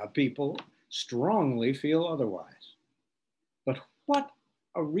gang of people strongly feel otherwise. But what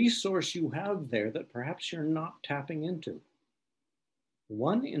a resource you have there that perhaps you're not tapping into.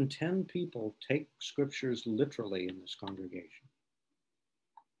 1 in 10 people take scriptures literally in this congregation.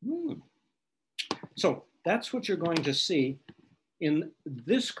 So that's what you're going to see in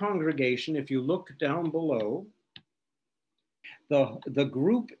this congregation. If you look down below, the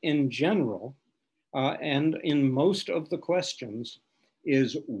group in general and in most of the questions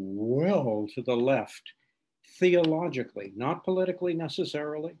is well to the left theologically, not politically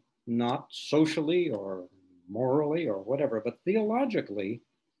necessarily, not socially or morally or whatever, but theologically,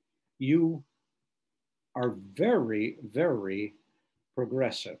 you are very, very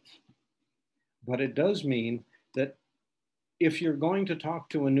progressive. But it does mean that if you're going to talk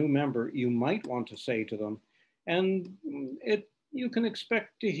to a new member, you might want to say to them, and you can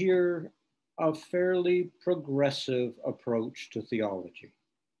expect to hear a fairly progressive approach to theology.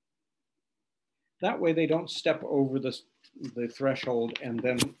 That way they don't step over the threshold and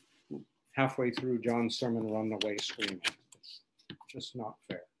then halfway through John's sermon run away screaming. It's just not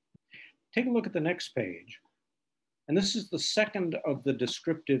fair. Take a look at the next page. And this is the second of the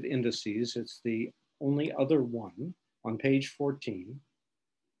descriptive indices. It's the only other one on page 14.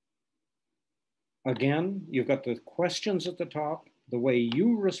 Again, you've got the questions at the top, the way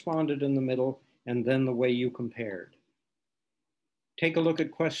you responded in the middle, and then the way you compared. Take a look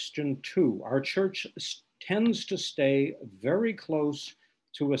at question 2. Our church tends to stay very close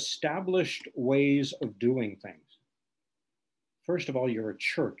to established ways of doing things. First of all, you're a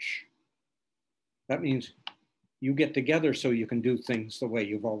church. That means you get together so you can do things the way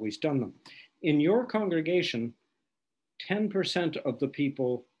you've always done them. In your congregation, 10% of the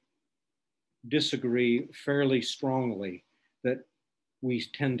people disagree fairly strongly that we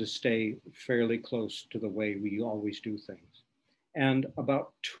tend to stay fairly close to the way we always do things. And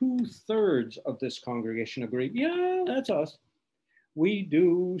about 2/3 of this congregation agree, yeah, that's us. We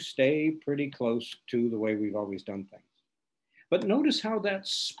do stay pretty close to the way we've always done things. But notice how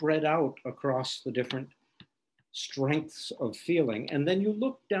that's spread out across the different strengths of feeling. And then you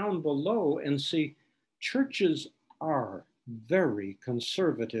look down below and see churches are very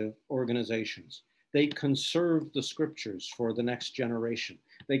conservative organizations. They conserve the scriptures for the next generation.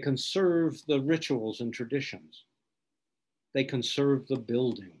 They conserve the rituals and traditions. They conserve the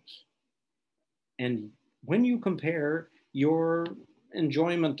buildings. And when you compare your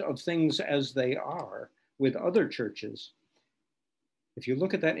enjoyment of things as they are with other churches, if you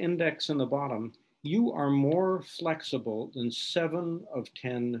look at that index in the bottom, you are more flexible than 7 of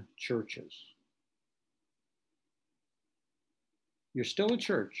 10 churches. You're still a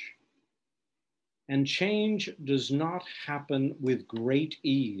church, and change does not happen with great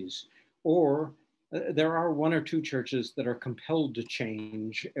ease, or there are 1 or 2 churches that are compelled to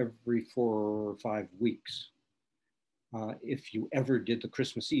change every 4 or 5 weeks. If you ever did the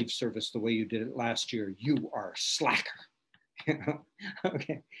Christmas Eve service the way you did it last year, you are slacker.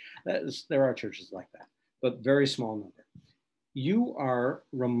 Okay, there are churches like that, but very small number. You are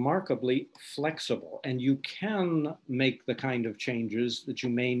remarkably flexible, and you can make the kind of changes that you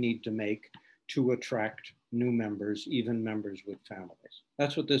may need to make to attract new members, even members with families.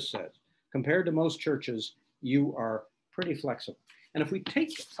 That's what this says. Compared to most churches, you are pretty flexible. And if we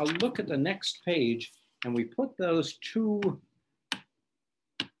take a look at the next page and we put those 2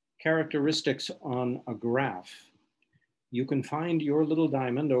 characteristics on a graph, you can find your little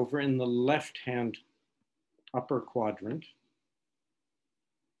diamond over in the left-hand upper quadrant.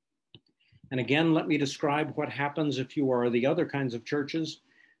 And again, let me describe what happens if you are the other kinds of churches.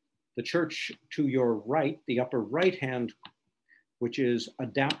 The church to your right, the upper right-hand, which is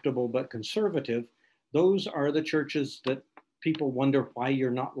adaptable but conservative, those are the churches that people wonder why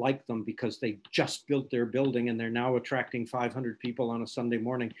you're not like them because they just built their building and they're now attracting 500 people on a Sunday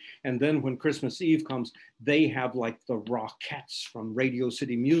morning. And then when Christmas Eve comes, they have like the Rockettes from Radio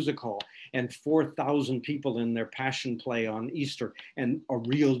City Music Hall and 4,000 people in their Passion Play on Easter, and a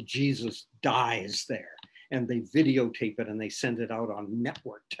real Jesus dies there. And they videotape it and they send it out on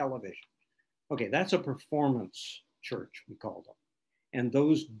network television. Okay, that's a performance church, we call them. And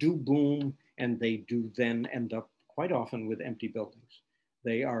those do boom, and they do then end up quite often with empty buildings.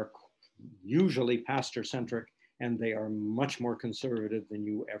 They are usually pastor-centric, and they are much more conservative than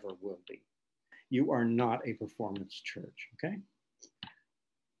you ever will be. You are not a performance church, okay?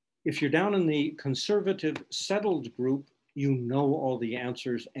 If you're down in the conservative settled group, you know all the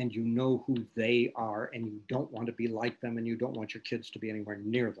answers and you know who they are, and you don't want to be like them, and you don't want your kids to be anywhere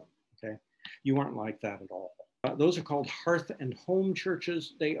near them, okay? You aren't like that at all. Those are called hearth and home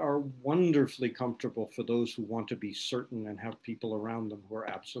churches. They are wonderfully comfortable for those who want to be certain and have people around them who are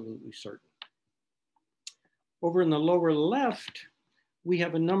absolutely certain. Over in the lower left, we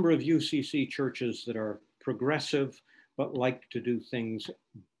have a number of UCC churches that are progressive, but like to do things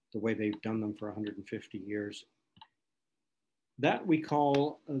the way they've done them for 150 years. That we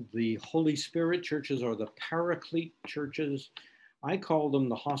call the Holy Spirit churches, or the Paraclete churches. I call them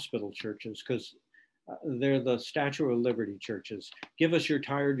the hospital churches because they're the Statue of Liberty churches. Give us, you're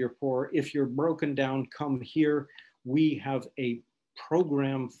tired, you're poor. If you're broken down, come here. We have a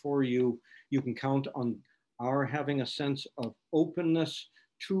program for you. You can count on our having a sense of openness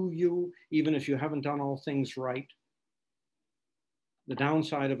to you, even if you haven't done all things right. The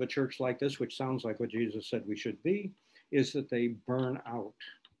downside of a church like this, which sounds like what Jesus said we should be, is that they burn out.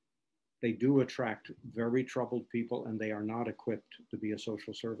 They do attract very troubled people, and they are not equipped to be a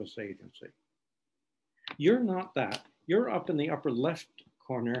social service agency. You're not that. You're up in the upper left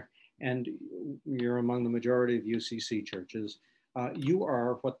corner, and you're among the majority of UCC churches. You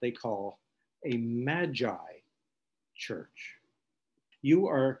are what they call a Magi church. You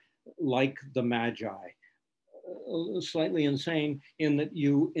are like the Magi, slightly insane in that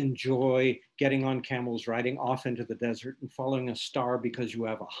you enjoy getting on camels, riding off into the desert and following a star because you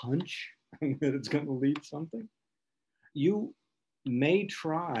have a hunch that it's going to lead something. You may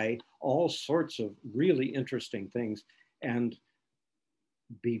try all sorts of really interesting things and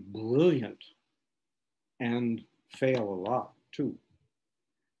be brilliant and fail a lot too.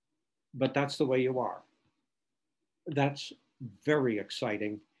 But that's the way you are. That's very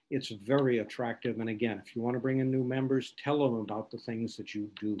exciting. It's very attractive. And again, if you want to bring in new members, tell them about the things that you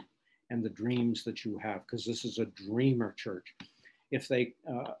do and the dreams that you have, because this is a dreamer church. If they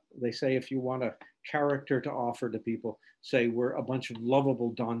say, if you want a character to offer to people, say we're a bunch of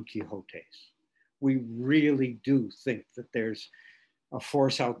lovable Don Quixotes. We really do think that there's a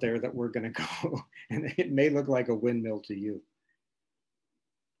force out there that we're going to go, and it may look like a windmill to you.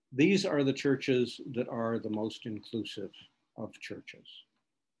 These are the churches that are the most inclusive of churches.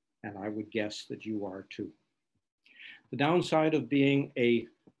 And I would guess that you are too. The downside of being a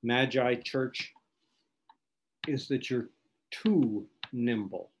Magi church is that you're too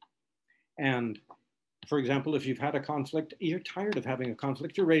nimble. And for example, if you've had a conflict, you're tired of having a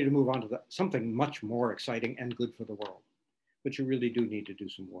conflict, you're ready to move on to something much more exciting and good for the world. But you really do need to do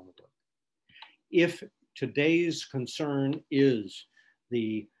some more work. If today's concern is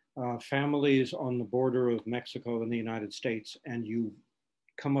the families on the border of Mexico and the United States, and you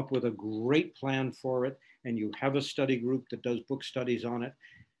come up with a great plan for it, and you have a study group that does book studies on it,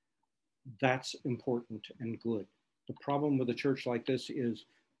 that's important and good. The problem with a church like this is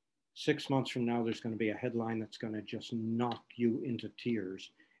 6 months from now, there's going to be a headline that's going to just knock you into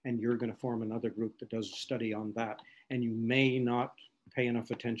tears, and you're going to form another group that does a study on that, and you may not pay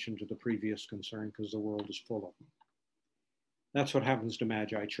enough attention to the previous concern because the world is full of them. That's what happens to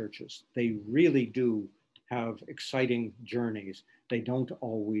Magi churches. They really do have exciting journeys. They don't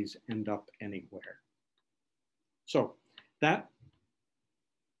always end up anywhere. So that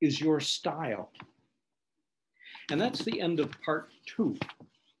is your style. And that's the end of part 2.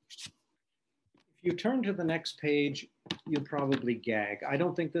 If you turn to the next page, you'll probably gag. I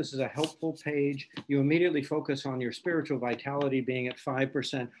don't think this is a helpful page. You immediately focus on your spiritual vitality being at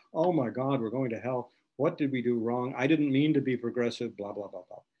 5%. Oh my God, we're going to hell. What did we do wrong? I didn't mean to be progressive, blah, blah, blah,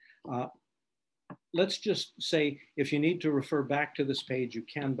 blah. Let's just say, if you need to refer back to this page, you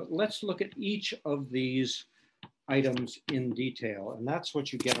can, but let's look at each of these items in detail. And that's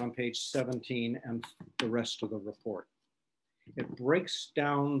what you get on page 17 and the rest of the report. It breaks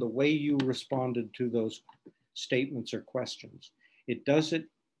down the way you responded to those statements or questions. It does it,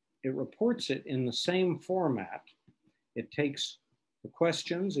 it reports it in the same format. It takes the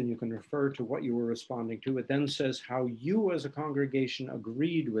questions, and you can refer to what you were responding to. It then says how you as a congregation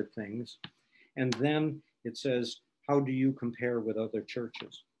agreed with things. And then it says, how do you compare with other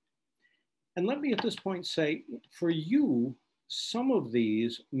churches? And let me at this point say, for you, some of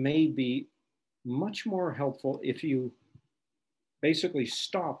these may be much more helpful if you basically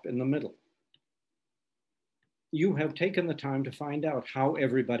stop in the middle. You have taken the time to find out how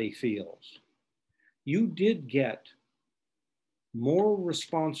everybody feels. You did get more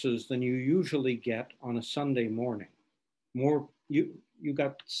responses than you usually get on a Sunday morning. You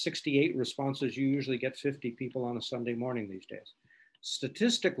got 68 responses. You usually get 50 people on a Sunday morning these days.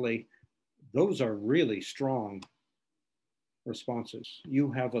 Statistically, those are really strong responses.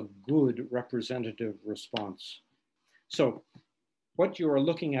 You have a good representative response. So what you are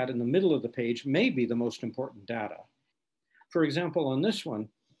looking at in the middle of the page may be the most important data. For example, on this one,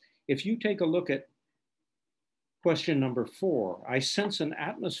 if you take a look at question number 4, I sense an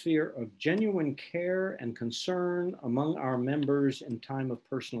atmosphere of genuine care and concern among our members in time of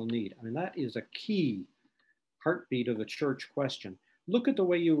personal need. I mean, that is a key heartbeat of a church question. Look at the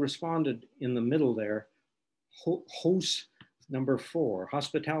way you responded in the middle there. Host number 4,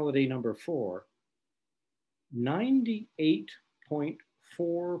 hospitality number 4,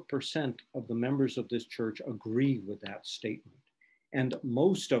 98.4% of the members of this church agree with that statement. And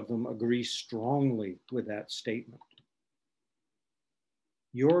most of them agree strongly with that statement.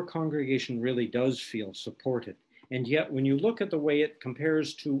 Your congregation really does feel supported. And yet, when you look at the way it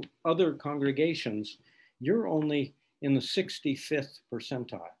compares to other congregations, you're only in the 65th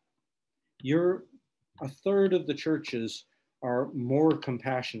percentile. A third of the churches are more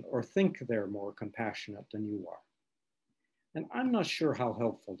compassionate or think they're more compassionate than you are. And I'm not sure how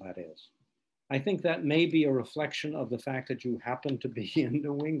helpful that is. I think that may be a reflection of the fact that you happen to be in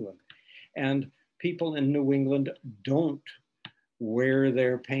New England. And people in New England don't wear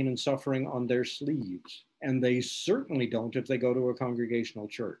their pain and suffering on their sleeves. And they certainly don't if they go to a congregational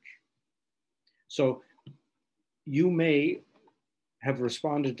church. So you may have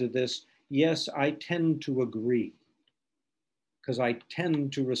responded to this, yes, I tend to agree, because I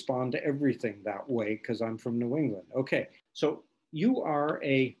tend to respond to everything that way because I'm from New England. Okay, so you are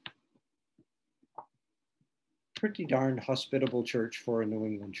a pretty darn hospitable church for a New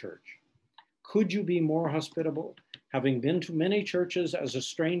England church. Could you be more hospitable? Having been to many churches as a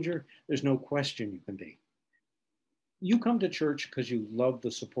stranger, there's no question you can be. You come to church because you love the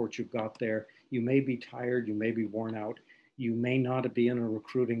support you've got there. You may be tired, you may be worn out, you may not be in a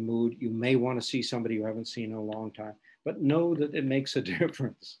recruiting mood, you may want to see somebody you haven't seen in a long time, but know that it makes a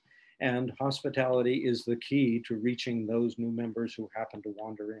difference. And hospitality is the key to reaching those new members who happen to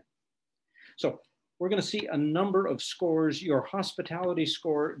wander in. So we're going to see a number of scores. Your hospitality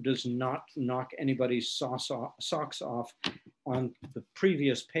score does not knock anybody's socks off on the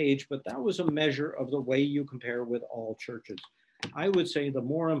previous page, but that was a measure of the way you compare with all churches. I would say the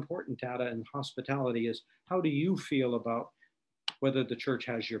more important data in hospitality is, how do you feel about whether the church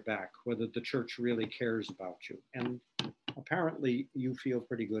has your back, whether the church really cares about you? And apparently you feel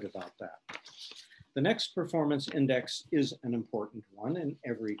pretty good about that. The next performance index is an important one in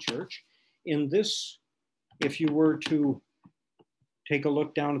every church. In this, if you were to take a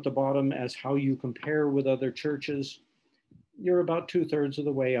look down at the bottom as how you compare with other churches, you're about 2/3 of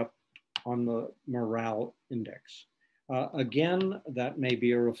the way up on the morale index. Again, that may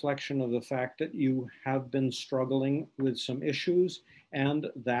be a reflection of the fact that you have been struggling with some issues, and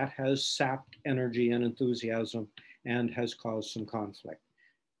that has sapped energy and enthusiasm and has caused some conflict.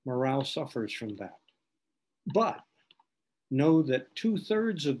 Morale suffers from that. But know that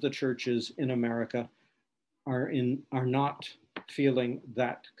 2/3 of the churches in America are not feeling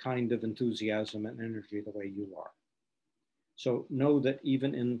that kind of enthusiasm and energy the way you are. So know that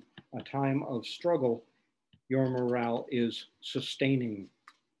even in a time of struggle, your morale is sustaining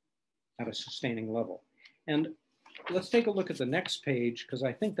at a sustaining level. And let's take a look at the next page, because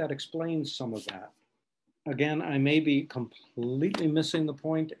I think that explains some of that. Again, I may be completely missing the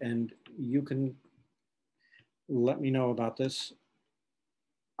point, and you can let me know about this.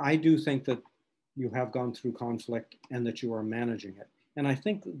 I do think that you have gone through conflict and that you are managing it. And I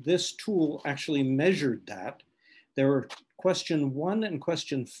think this tool actually measured that. There are question 1 and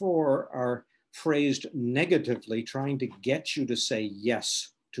question 4 are phrased negatively, trying to get you to say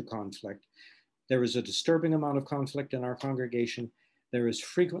yes to conflict. There is a disturbing amount of conflict in our congregation. There is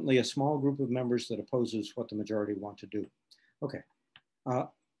frequently a small group of members that opposes what the majority want to do. Okay,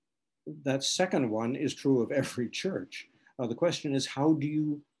 that second one is true of every church. The question is, how do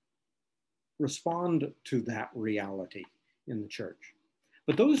you respond to that reality in the church?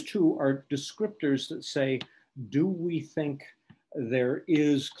 But those two are descriptors that say, do we think there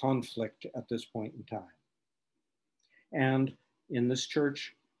is conflict at this point in time. And in this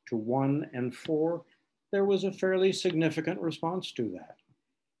church, to 1 and 4, there was a fairly significant response to that.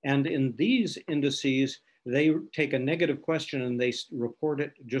 And in these indices, they take a negative question and they report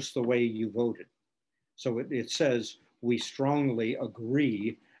it just the way you voted. So it says, we strongly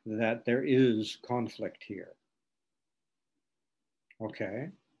agree that there is conflict here. Okay,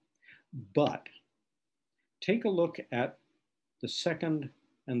 but take a look at the second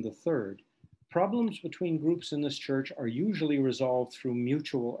and the third. Problems between groups in this church are usually resolved through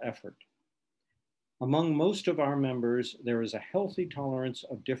mutual effort. Among most of our members, there is a healthy tolerance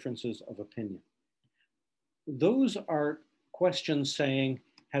of differences of opinion. Those are questions saying,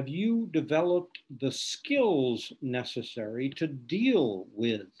 have you developed the skills necessary to deal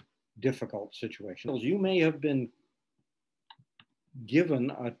with difficult situations? You may have been given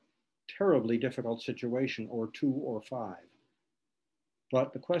a terribly difficult situation, or 2 or 5.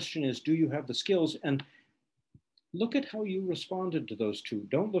 But the question is, do you have the skills? And look at how you responded to those 2.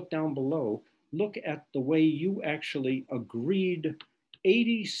 Don't look down below. Look at the way you actually agreed.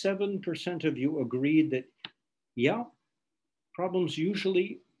 87% of you agreed that, yeah, problems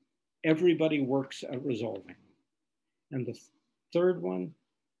usually everybody works at resolving. And the third one,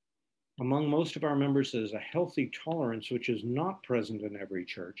 among most of our members, there's a healthy tolerance, which is not present in every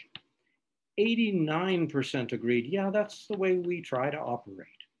church. 89% agreed, yeah, that's the way we try to operate.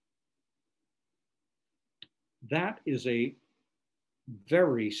 That is a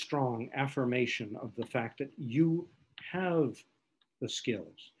very strong affirmation of the fact that you have the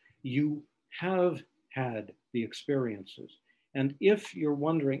skills, you have had the experiences. And if you're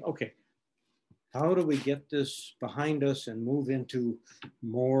wondering, okay, how do we get this behind us and move into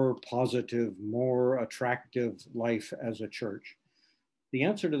more positive, more attractive life as a church? The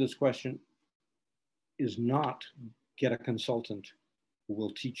answer to this question is not get a consultant who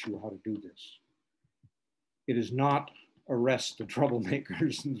will teach you how to do this. It is not arrest the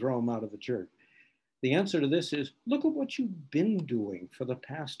troublemakers and throw them out of the church. The answer to this is look at what you've been doing for the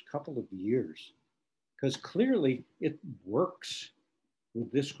past couple of years, because clearly it works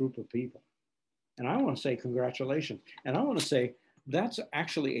with this group of people. And I want to say congratulations. And I want to say that's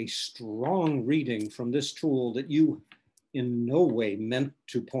actually a strong reading from this tool that you in no way meant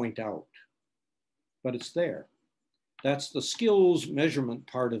to point out, but it's there. That's the skills measurement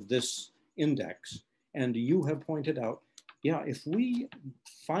part of this index. And you have pointed out, yeah, if we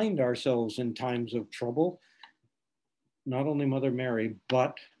find ourselves in times of trouble, not only Mother Mary,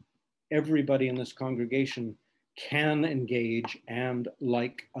 but everybody in this congregation can engage and,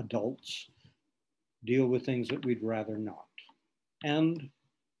 like adults, deal with things that we'd rather not, and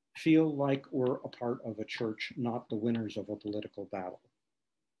feel like we're a part of a church, not the winners of a political battle.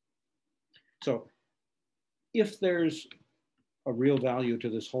 So if there's a real value to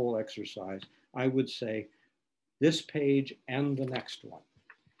this whole exercise, I would say this page and the next one,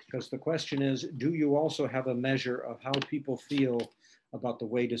 because the question is, do you also have a measure of how people feel about the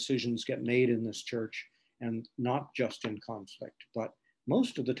way decisions get made in this church, and not just in conflict, but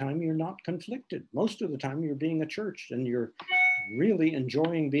most of the time you're not conflicted. Most of the time you're being a church and you're really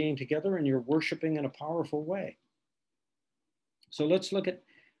enjoying being together and you're worshiping in a powerful way. So let's look at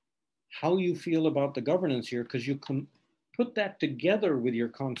how you feel about the governance here, because you can put that together with your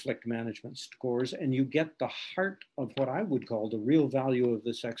conflict management scores and you get the heart of what I would call the real value of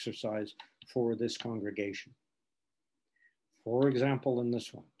this exercise for this congregation. For example, in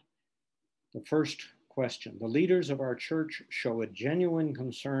this one, the first question, the leaders of our church show a genuine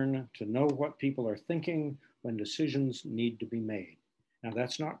concern to know what people are thinking when decisions need to be made. Now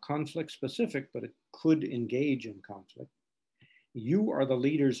that's not conflict specific, but it could engage in conflict. You are the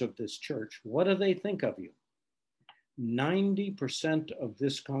leaders of this church. What do they think of you? 90% of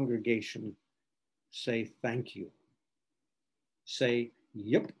this congregation say thank you. Say,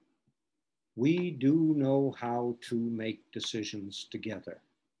 yep, we do know how to make decisions together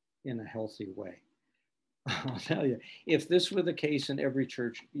in a healthy way. I'll tell you, if this were the case in every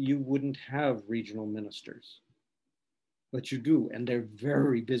church, you wouldn't have regional ministers. But you do, and they're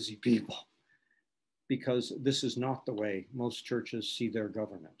very busy people, because this is not the way most churches see their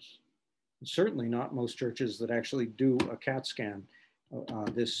governance. Certainly not most churches that actually do a CAT scan.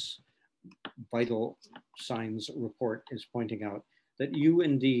 This vital signs report is pointing out that you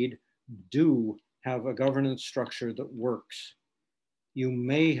indeed do have a governance structure that works. You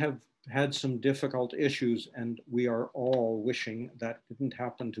may have had some difficult issues, and we are all wishing that didn't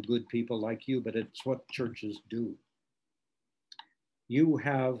happen to good people like you, but it's what churches do. You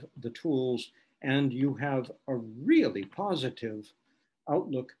have the tools and you have a really positive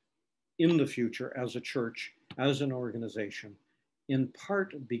outlook in the future as a church, as an organization, in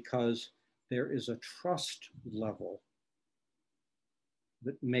part because there is a trust level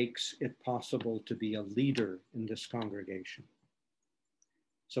that makes it possible to be a leader in this congregation.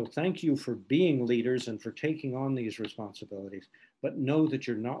 So thank you for being leaders and for taking on these responsibilities, but know that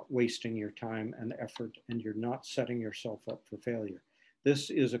you're not wasting your time and effort, and you're not setting yourself up for failure. This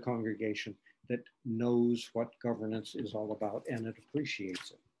is a congregation that knows what governance is all about, and it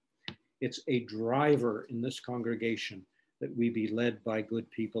appreciates it. It's a driver in this congregation that we be led by good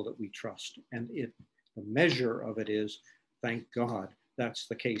people that we trust. And the measure of it is, thank God, that's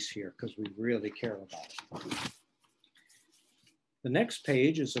the case here, because we really care about it. The next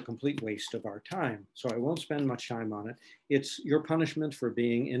page is a complete waste of our time, so I won't spend much time on it. It's your punishment for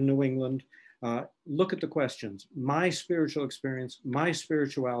being in New England. Look at the questions. My spiritual experience, my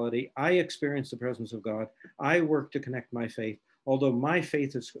spirituality, I experience the presence of God. I work to connect my faith, although my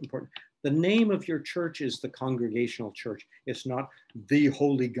faith is important. The name of your church is the Congregational Church. It's not the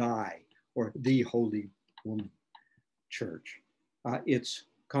Holy Guy or the Holy Woman Church. It's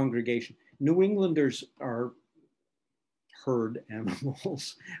congregation. New Englanders are herd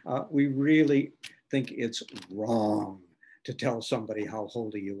animals. We really think it's wrong to tell somebody how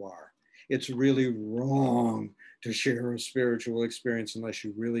holy you are. It's really wrong to share a spiritual experience unless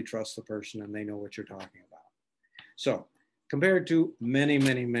you really trust the person and they know what you're talking about. So compared to many,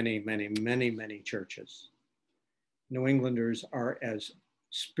 many, many, many, many, many churches, New Englanders are as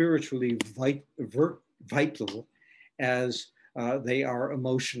spiritually vital as they are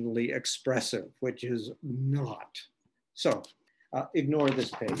emotionally expressive, which is not. So ignore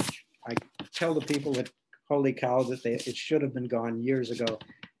this page. I tell the people at Holy Cow that it should have been gone years ago.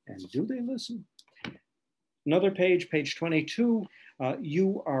 And do they listen? Another page, page 22,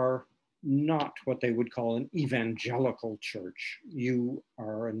 you are not what they would call an evangelical church. You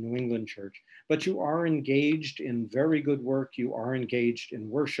are a New England church, but you are engaged in very good work. You are engaged in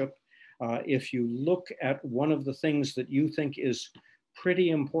worship. If you look at one of the things that you think is pretty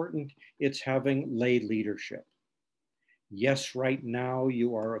important, it's having lay leadership. Yes, right now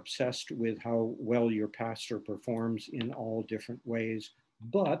you are obsessed with how well your pastor performs in all different ways,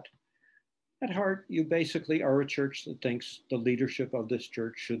 but at heart, you basically are a church that thinks the leadership of this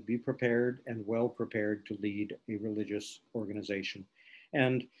church should be prepared and well prepared to lead a religious organization.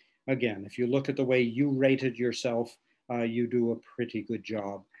 And again, if you look at the way you rated yourself, you do a pretty good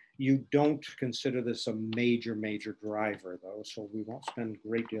job. You don't consider this a major, major driver though, so we won't spend a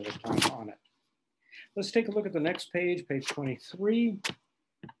great deal of time on it. Let's take a look at the next page, page 23.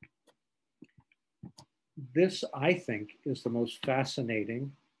 This, I think, is the most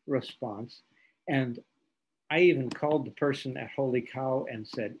fascinating response. And I even called the person at Holy Cow and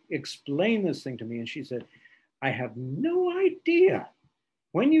said, explain this thing to me. And she said, I have no idea.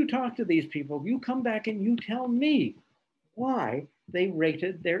 When you talk to these people, you come back and you tell me why they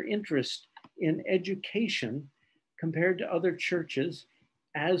rated their interest in education compared to other churches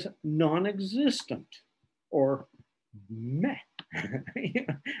as non-existent or meh.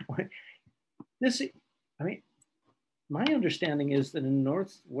 My understanding is that in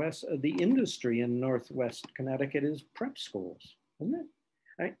Northwest, the industry in Northwest Connecticut is prep schools, isn't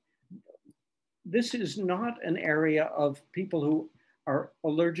it? This is not an area of people who are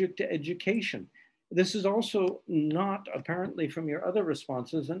allergic to education. This is also not, apparently from your other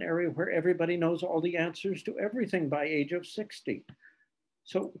responses, an area where everybody knows all the answers to everything by age of 60.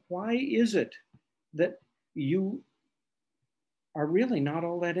 So why is it that you are really not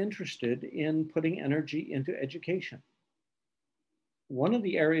all that interested in putting energy into education? One of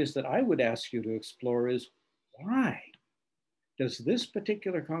the areas that I would ask you to explore is, why does this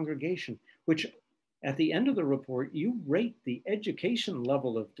particular congregation, which at the end of the report, you rate the education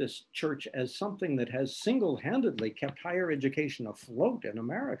level of this church as something that has single-handedly kept higher education afloat in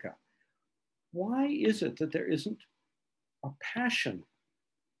America. Why is it that there isn't a passion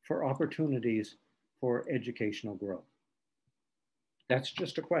for opportunities for educational growth? That's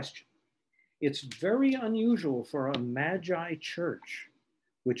just a question. It's very unusual for a magi church,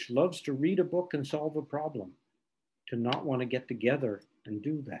 which loves to read a book and solve a problem, to not want to get together and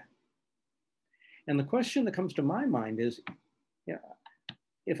do that. And the question that comes to my mind is,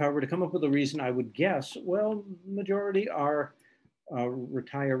 if I were to come up with a reason, I would guess, well, majority are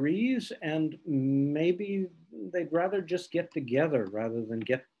retirees, and maybe they'd rather just get together rather than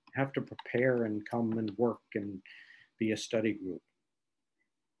have to prepare and come and work and be a study group.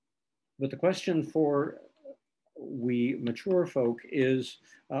 But the question for we mature folk is,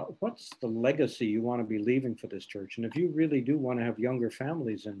 what's the legacy you want to be leaving for this church? And if you really do want to have younger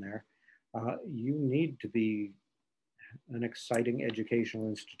families in there, you need to be an exciting educational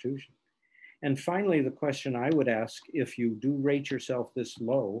institution. And finally, the question I would ask if you do rate yourself this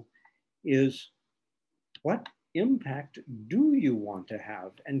low is, what impact do you want to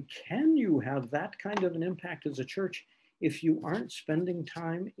have? And can you have that kind of an impact as a church if you aren't spending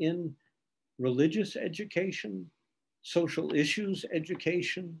time in religious education, social issues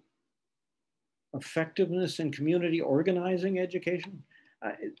education, effectiveness in community organizing education?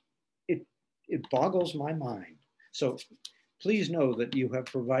 It boggles my mind. So please know that you have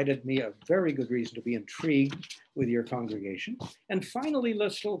provided me a very good reason to be intrigued with your congregation. And finally,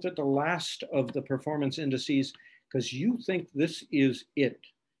 let's look at the last of the performance indices, because you think this is it.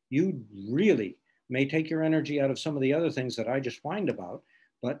 You really may take your energy out of some of the other things that I just whined about,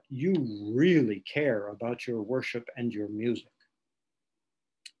 but you really care about your worship and your music.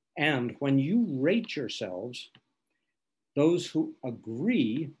 And when you rate yourselves, those who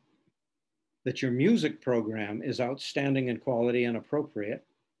agree that your music program is outstanding in quality and appropriate,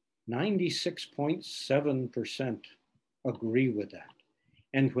 96.7% agree with that.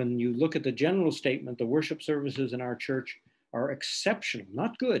 And when you look at the general statement, the worship services in our church are exceptional,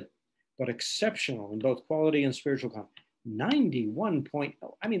 not good, but exceptional in both quality and spiritual content. 91 point,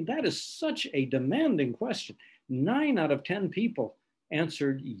 I mean, that is such a demanding question. 9 out of 10 people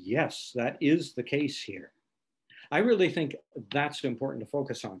answered yes, that is the case here. I really think that's important to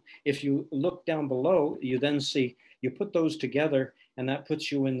focus on. If you look down below, you then see, you put those together, and that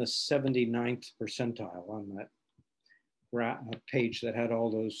puts you in the 79th percentile on that page that had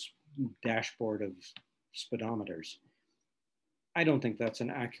all those dashboard of speedometers. I don't think that's an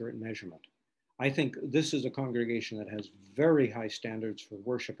accurate measurement. I think this is a congregation that has very high standards for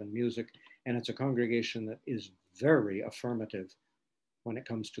worship and music, and it's a congregation that is very affirmative when it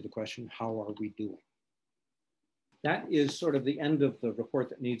comes to the question, how are we doing? That is sort of the end of the report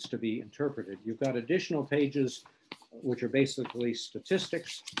that needs to be interpreted. You've got additional pages, which are basically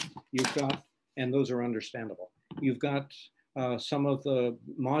statistics. You've got, and those are understandable. You've got some of the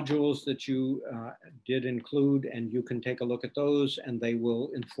modules that you did include, and you can take a look at those and they will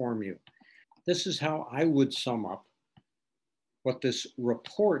inform you. This is how I would sum up what this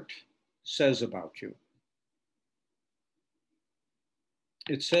report says about you.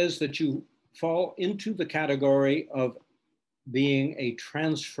 It says that you fall into the category of being a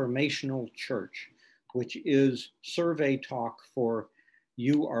transformational church, which is survey talk for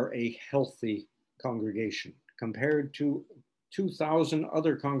you are a healthy congregation. Compared to 2,000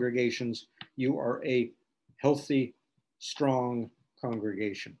 other congregations, you are a healthy, strong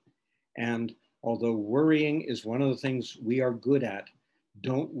congregation. And although worrying is one of the things we are good at,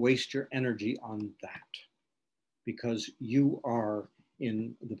 don't waste your energy on that, because you are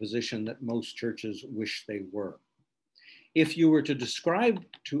in the position that most churches wish they were. If you were to describe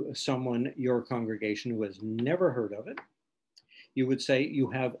to someone your congregation who has never heard of it, you would say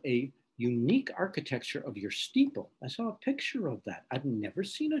you have a unique architecture of your steeple. I saw a picture of that. I've never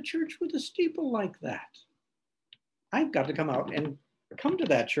seen a church with a steeple like that. I've got to come out and come to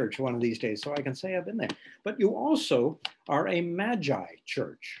that church one of these days so I can say I've been there. But you also are a magi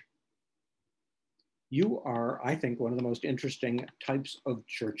church. You are, I think, one of the most interesting types of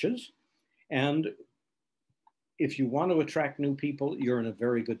churches. And if you want to attract new people, you're in a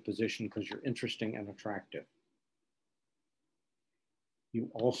very good position because you're interesting and attractive. You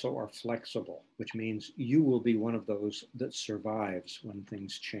also are flexible, which means you will be one of those that survives when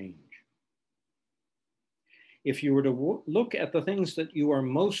things change. If you were to look at the things that you are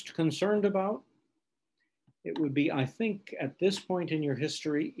most concerned about, it would be, I think, at this point in your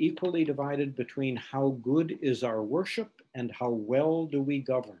history, equally divided between how good is our worship and how well do we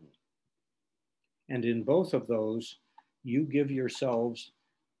govern. And in both of those, you give yourselves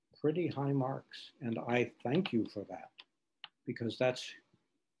pretty high marks. And I thank you for that, because that's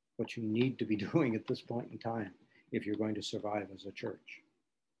what you need to be doing at this point in time if you're going to survive as a church.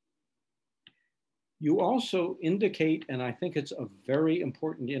 You also indicate, and I think it's a very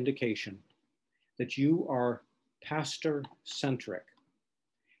important indication, that you are pastor-centric.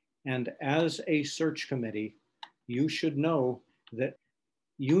 And as a search committee, you should know that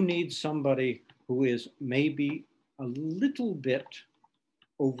you need somebody who is maybe a little bit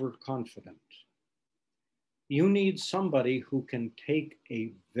overconfident. You need somebody who can take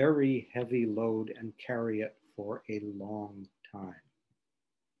a very heavy load and carry it for a long time.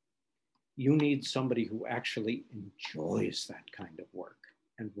 You need somebody who actually enjoys that kind of work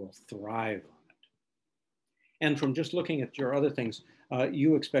and will thrive on it. And from just looking at your other things,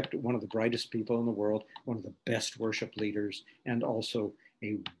 you expect one of the brightest people in the world, one of the best worship leaders, and also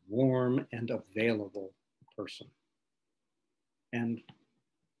a warm and available person. And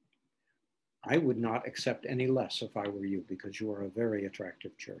I would not accept any less if I were you, because you are a very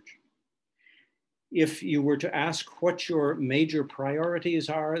attractive church. If you were to ask what your major priorities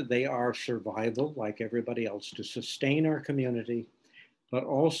are, they are survival, like everybody else, to sustain our community, but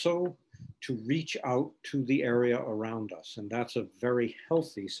also to reach out to the area around us. And that's a very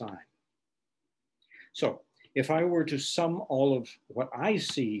healthy sign. So if I were to sum all of what I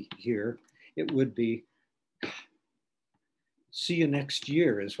see here, it would be, see you next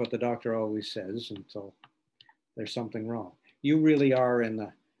year is what the doctor always says until there's something wrong. You really are in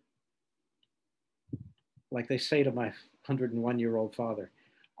the, like they say to my 101-year-old father,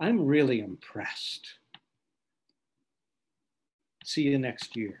 I'm really impressed. See you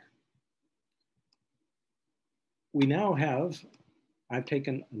next year. We now have, I've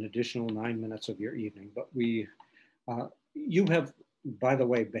taken an additional 9 minutes of your evening, but you have, by the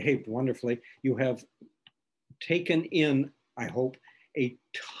way, behaved wonderfully. You have taken in, I hope, a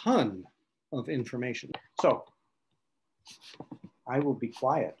ton of information. So I will be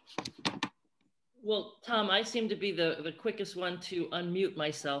quiet. Well, Tom, I seem to be the quickest one to unmute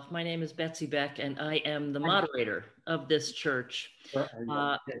myself. My name is Betsy Beck, and I am the moderator of this church.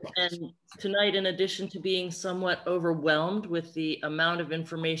 And tonight, in addition to being somewhat overwhelmed with the amount of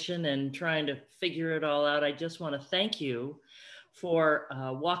information and trying to figure it all out, I just want to thank you for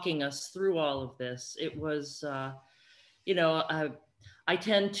walking us through all of this. It was, you know, I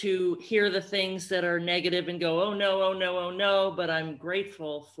tend to hear the things that are negative and go, oh no, oh no, oh no, but I'm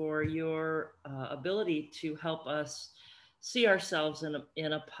grateful for your ability to help us see ourselves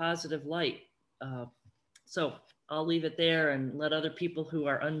in a positive light. So I'll leave it there and let other people who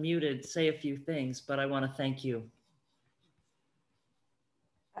are unmuted say a few things, but I want to thank you.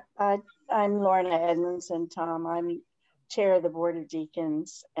 I'm Lorna Edmondson, Tom. I'm chair of the Board of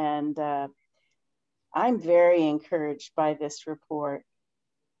Deacons, and I'm very encouraged by this report.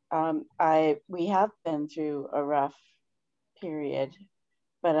 We have been through a rough period,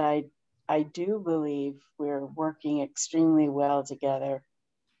 but I do believe we're working extremely well together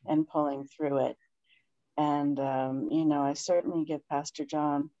and pulling through it. And, you know, I certainly give Pastor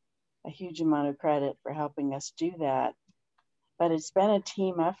John a huge amount of credit for helping us do that. But it's been a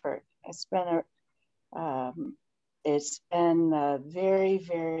team effort. It's been very,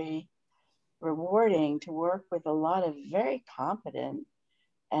 very rewarding to work with a lot of very competent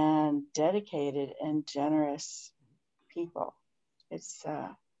and dedicated and generous people.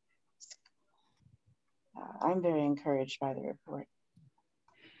 I'm very encouraged by the report.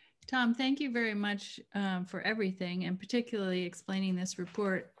 Tom, thank you very much for everything, and particularly explaining this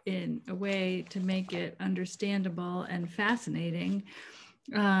report in a way to make it understandable and fascinating.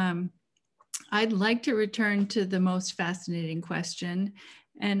 I'd like to return to the most fascinating question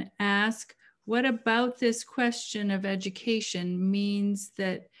and ask, what about this question of education means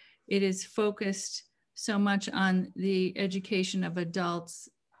that it is focused so much on the education of adults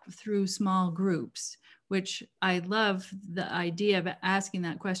through small groups, which I love the idea of asking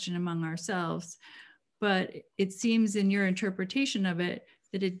that question among ourselves, but it seems in your interpretation of it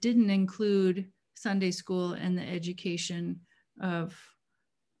that it didn't include Sunday school and the education of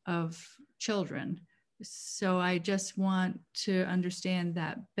children. So I just want to understand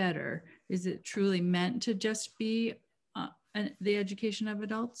that better. Is it truly meant to just be the education of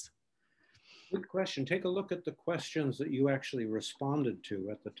adults? Good question. Take a look at the questions that you actually responded to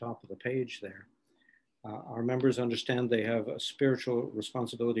at the top of the page there. Our members understand they have a spiritual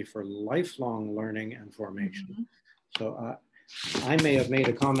responsibility for lifelong learning and formation. Mm-hmm. So I may have made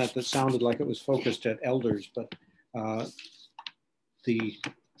a comment that sounded like it was focused at elders, but the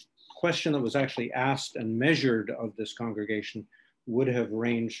question that was actually asked and measured of this congregation would have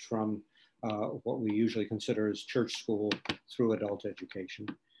ranged from what we usually consider as church school through adult education.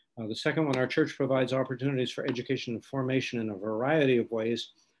 The second one, our church provides opportunities for education and formation in a variety of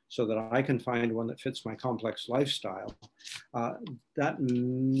ways so that I can find one that fits my complex lifestyle. That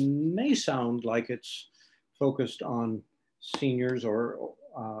may sound like it's focused on seniors or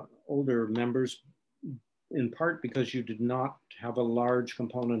older members, in part because you did not have a large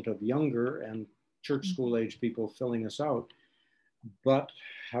component of younger and church school age people filling us out. But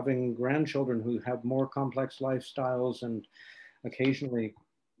having grandchildren who have more complex lifestyles and occasionally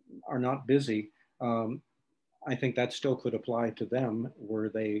are not busy, I think that still could apply to them were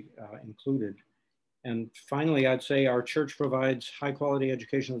they included. And finally, I'd say our church provides high quality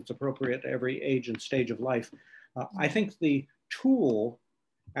education that's appropriate to every age and stage of life. I think the tool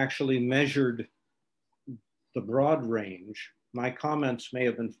actually measured the broad range. My comments may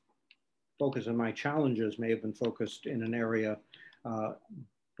have been focused, and my challenges may have been focused in an area,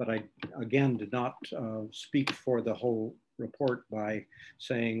 but I, again, did not speak for the whole report by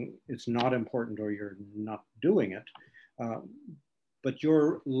saying it's not important or you're not doing it. But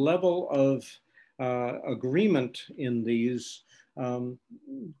your level of agreement in these,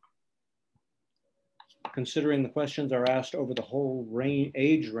 considering the questions are asked over the whole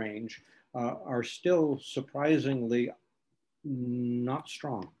age range, are still surprisingly not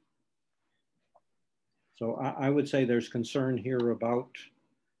strong. So I would say there's concern here about,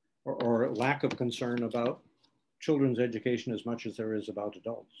 or lack of concern about children's education as much as there is about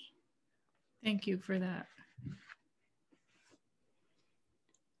adults. Thank you for that.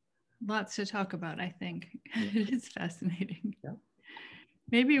 Lots to talk about, I think. It is fascinating. Yeah.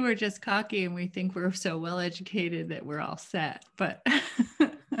 Maybe we're just cocky and we think we're so well educated that we're all set, but.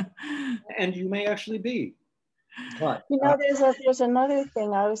 And you may actually be. But, you know, there's another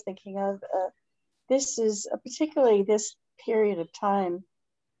thing I was thinking of. This is particularly this period of time.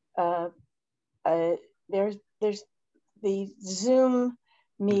 There's the Zoom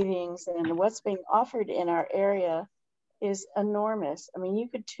meetings, and what's being offered in our area is enormous. I mean, you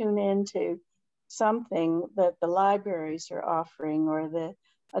could tune into something that the libraries are offering, or the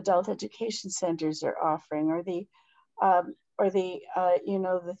adult education centers are offering, or the you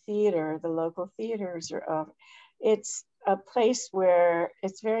know, the theater, the local theaters are offering. It's a place where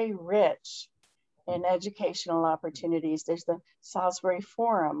it's very rich in educational opportunities. There's the Salisbury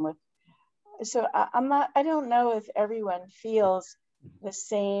Forum with. So I don't know if everyone feels the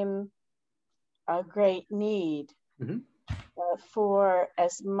same great need for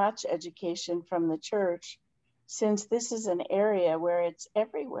as much education from the church, since this is an area where it's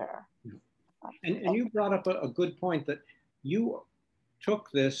everywhere. And you brought up a good point, that you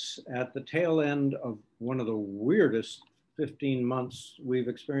took this at the tail end of one of the weirdest 15 months we've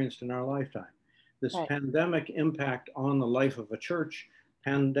experienced in our lifetime. This pandemic impact on the life of a church,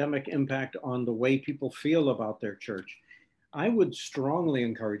 pandemic impact on the way people feel about their church. I would strongly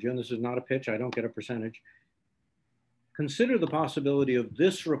encourage you, and this is not a pitch, I don't get a percentage, consider the possibility of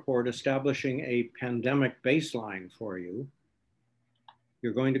this report establishing a pandemic baseline for you.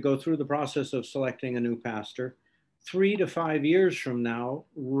 You're going to go through the process of selecting a new pastor. 3 to 5 years from now,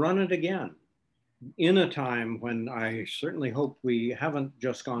 run it again, in a time when I certainly hope we haven't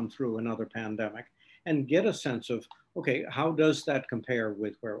just gone through another pandemic, and get a sense of, okay, how does that compare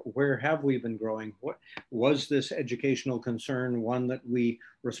with where have we been growing? What was this educational concern, one that we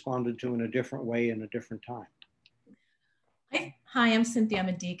responded to in a different way in a different time? Hi, I'm Cynthia, I'm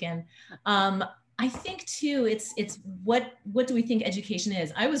a deacon. I think too, it's what do we think education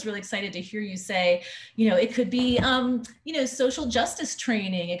is? I was really excited to hear you say, you know, it could be, you know, social justice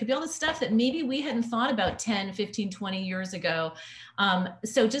training. It could be all the stuff that maybe we hadn't thought about 10, 15, 20 years ago.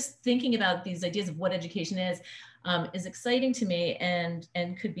 So just thinking about these ideas of what education is exciting to me and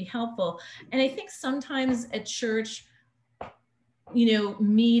could be helpful. And I think sometimes at church, you know,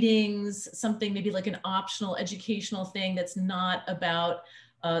 meetings, something maybe like an optional educational thing that's not about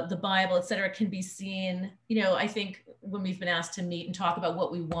the Bible, et cetera, can be seen. You know, I think when we've been asked to meet and talk about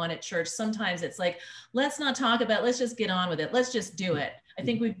what we want at church, sometimes it's like, let's not talk about it, let's just get on with it. Let's just do it. I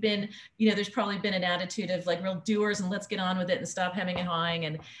think we've been, you know, there's probably been an attitude of like real doers and let's get on with it and stop hemming and hawing.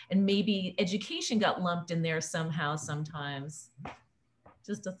 And maybe education got lumped in there somehow, sometimes.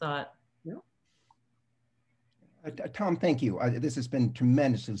 Just a thought. Tom, thank you. This has been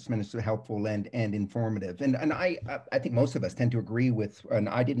tremendously helpful and informative. And I think most of us tend to agree with, and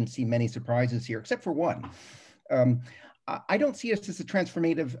I didn't see many surprises here, except for one. I don't see us as a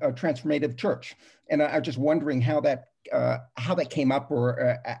transformative church. And I'm just wondering how that came up,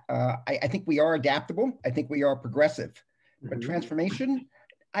 or I think we are adaptable. I think we are progressive, but transformation,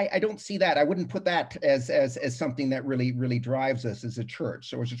 I don't see that. I wouldn't put that as something that really drives us as a church.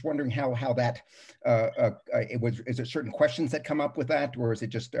 So I was just wondering how that is there certain questions that come up with that, or is it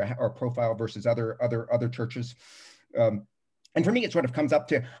just our profile versus other churches? And for me, it sort of comes up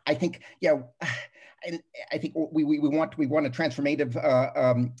to, I think, and I think we want a transformative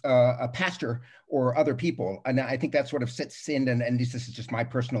pastor or other people, and I think that sort of sits in. And this is just my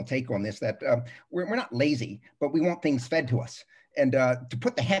personal take on this, that we're not lazy, but we want things fed to us. And to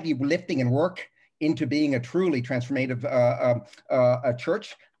put the heavy lifting and work into being a truly transformative a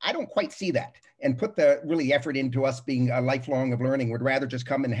church, I don't quite see that. And put the really effort into us being a lifelong of learning. Would rather just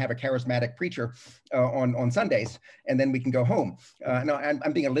come and have a charismatic preacher on Sundays, and then we can go home. No,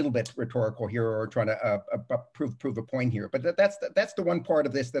 I'm being a little bit rhetorical here, or trying to prove a point here. But that's the one part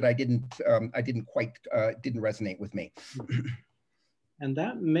of this that I didn't resonate with me. And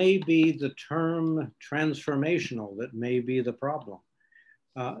that may be the term transformational that may be the problem.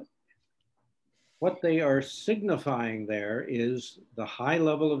 What they are signifying there is the high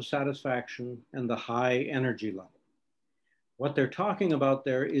level of satisfaction and the high energy level. What they're talking about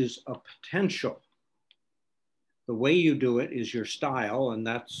there is a potential. The way you do it is your style, and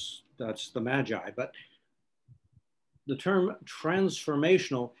that's that's the Magi. But the term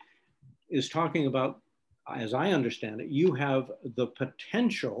transformational is talking about, as I understand it, you have the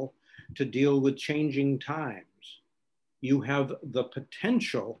potential to deal with changing times. You have the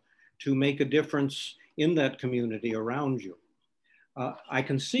potential to make a difference in that community around you. I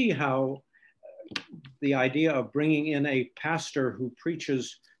can see how the idea of bringing in a pastor who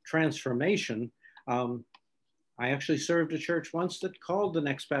preaches transformation. I actually served a church once that called the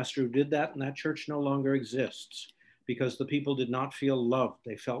next pastor who did that, and that church no longer exists because the people did not feel loved.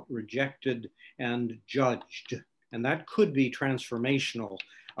 They felt rejected and judged. And that could be transformational,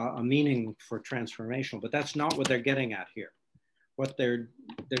 a meaning for transformational, but that's not what they're getting at here. What they're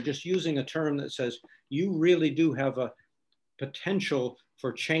just using a term that says, you really do have a potential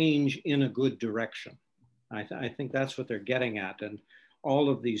for change in a good direction. I think that's what they're getting at. And all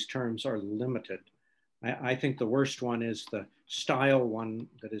of these terms are limited. I think the worst one is the style one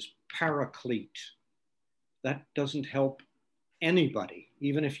that is paraclete. That doesn't help anybody.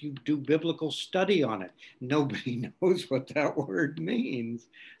 Even if you do biblical study on it, nobody knows what that word means.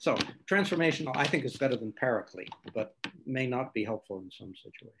 So transformational, I think, is better than paraclete, but may not be helpful in some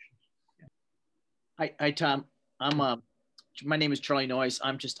situations. Yeah. Hi, Tom. My name is Charlie Noyes.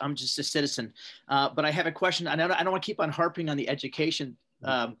 I'm just a citizen, but I have a question. I don't want to keep on harping on the education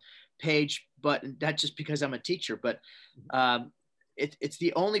page, but that's just because I'm a teacher. But it's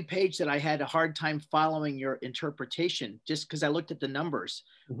the only page that I had a hard time following your interpretation, just because I looked at the numbers.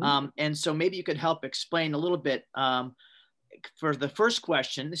 And so maybe you could help explain a little bit. For the first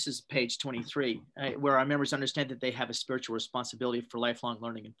question, this is page 23, where our members understand that they have a spiritual responsibility for lifelong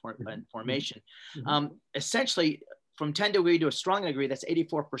learning and formation. Essentially, from 10 to agree to a strong agree, that's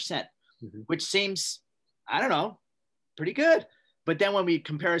 84%, which seems, I don't know, pretty good. But then when we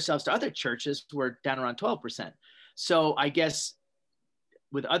compare ourselves to other churches, we're down around 12%. So I guess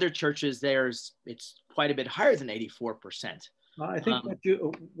with other churches, it's quite a bit higher than 84%. I think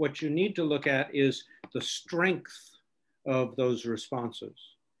what you need to look at is the strength of those responses.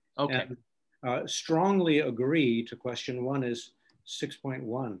 Okay. And, strongly agree to question 1 is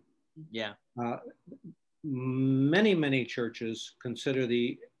 6.1. Yeah. Many churches consider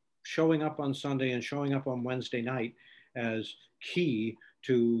the showing up on Sunday and showing up on Wednesday night as key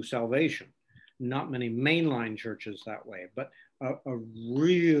to salvation. Not many mainline churches that way, but a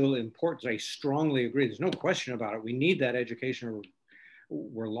real importance. I strongly agree. There's no question about it. We need that education or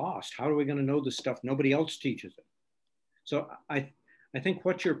we're lost. How are we going to know this stuff? Nobody else teaches it. So I think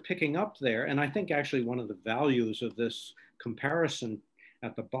what you're picking up there, and I think actually one of the values of this comparison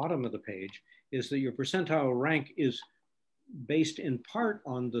at the bottom of the page is that your percentile rank is based in part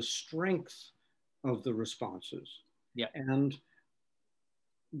on the strength of the responses. Yeah. And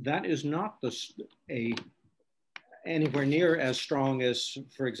that is not anywhere near as strong as,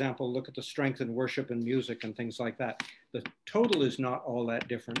 for example, look at the strength in worship and music and things like that. The total is not all that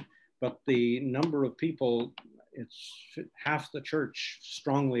different, but the number of people, it's half the church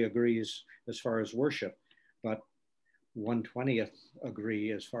strongly agrees as far as worship, but 1/20th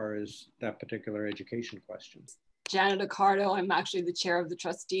agree as far as that particular education question. Janet Accardo, I'm actually the chair of the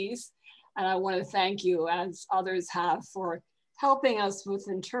trustees, and I want to thank you, as others have, for helping us with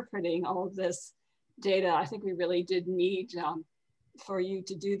interpreting all of this data. I think we really did need for you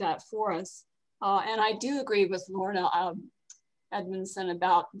to do that for us. And I do agree with Lorna Edmondson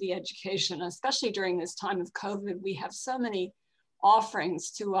about the education, especially during this time of COVID. We have so many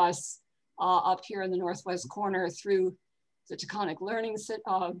offerings to us up here in the Northwest corner through the Taconic Learning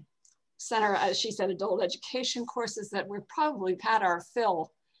Center, as she said, adult education courses that we've probably had our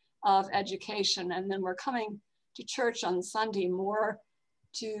fill of education. And then we're coming to church on Sunday more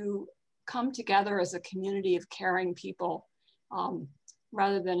to come together as a community of caring people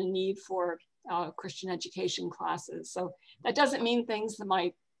rather than a need for Christian education classes. So that doesn't mean things that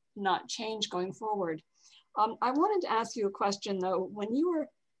might not change going forward. I wanted to ask you a question though. When you were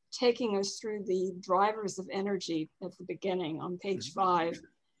taking us through the drivers of energy at the beginning on page 5,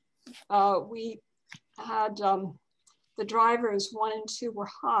 we had the drivers 1 and 2 were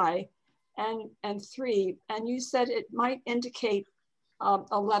high and 3, and you said it might indicate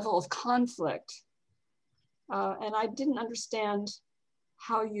a level of conflict. And I didn't understand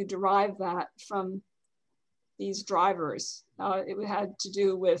how you derive that from these drivers. It had to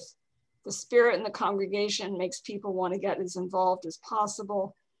do with the spirit in the congregation makes people want to get as involved as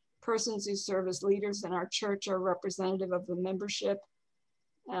possible. Persons who serve as leaders in our church are representative of the membership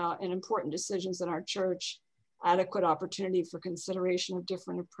and important decisions in our church. Adequate opportunity for consideration of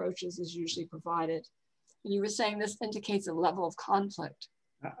different approaches is usually provided. And you were saying this indicates a level of conflict.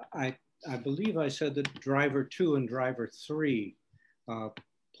 I believe I said that driver 2 and driver 3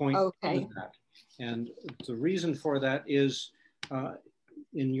 point Okay. to that. And the reason for that is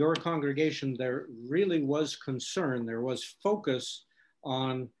in your congregation, there really was concern, there was focus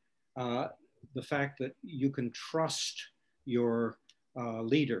on the fact that you can trust your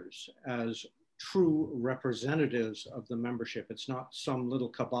leaders as true representatives of the membership. It's not some little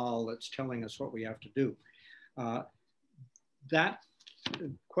cabal that's telling us what we have to do. That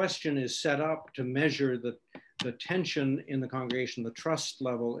question is set up to measure the tension in the congregation, the trust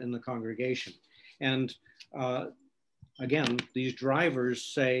level in the congregation. And again, these drivers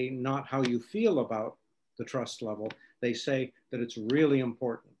say not how you feel about the trust level, they say that it's really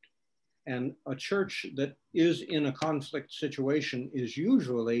important. And a church that is in a conflict situation is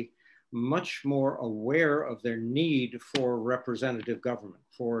usually much more aware of their need for representative government,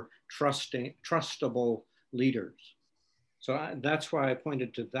 for trustable leaders. So that's why I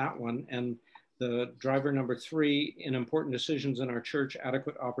pointed to that one. And the driver number 3, in important decisions in our church,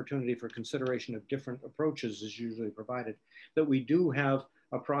 adequate opportunity for consideration of different approaches is usually provided, that we do have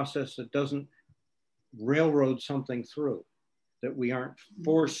a process that doesn't railroad something through, that we aren't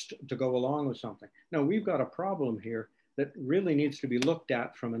forced to go along with something. No, we've got a problem here that really needs to be looked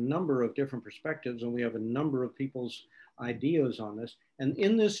at from a number of different perspectives, and we have a number of people's ideas on this. And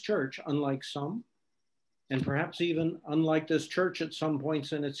in this church, unlike some, and perhaps even unlike this church at some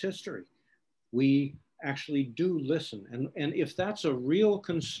points in its history, we actually do listen. And if that's a real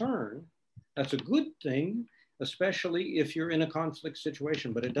concern, that's a good thing, especially if you're in a conflict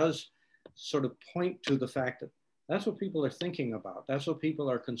situation. But it does sort of point to the fact that that's what people are thinking about. That's what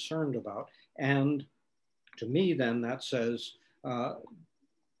people are concerned about. And to me, then that says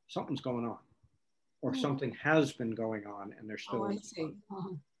something's going on, or something has been going on, and they're still. Oh, I see.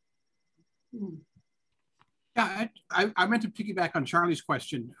 Yeah, I meant to piggyback on Charlie's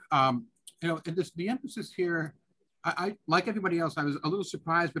question. You know, the emphasis here, I like everybody else, I was a little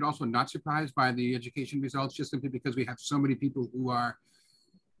surprised, but also not surprised by the education results, just simply because we have so many people who are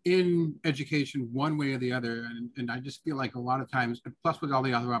in education one way or the other. And I just feel like a lot of times, plus with all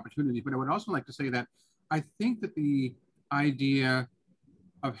the other opportunities, but I would also like to say that I think that the idea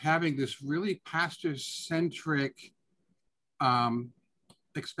of having this really pastor-centric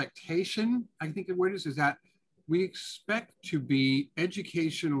expectation, I think the word is that we expect to be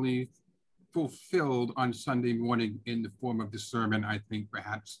educationally fulfilled on Sunday morning in the form of the sermon, I think,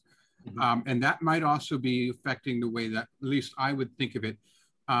 perhaps. And that might also be affecting the way that, at least I would think of it,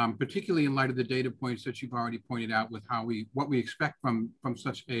 particularly in light of the data points that you've already pointed out with what we expect from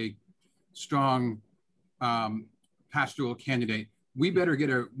such a strong pastoral candidate. We better get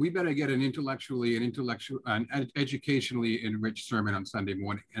an educationally enriched sermon on Sunday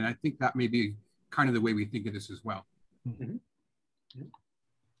morning. And I think that may be kind of the way we think of this as well. Mm-hmm. Yeah.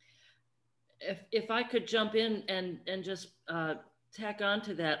 If I could jump in and just tack on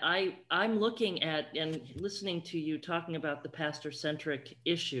to that, I'm looking at and listening to you talking about the pastor-centric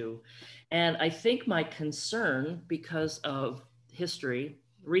issue. And I think my concern, because of history,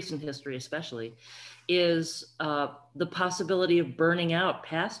 recent history especially, is the possibility of burning out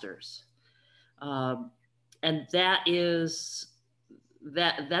pastors. And that's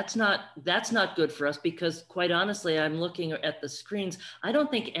not good for us, because quite honestly, I'm looking at the screens. I don't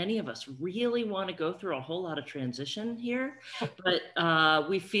think any of us really want to go through a whole lot of transition here, but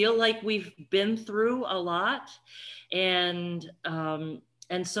we feel like we've been through a lot. And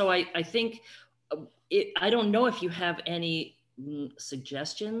so I think, I don't know if you have any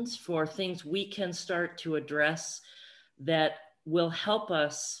suggestions for things we can start to address that will help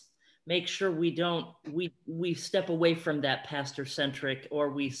us make sure we step away from that pastor-centric, or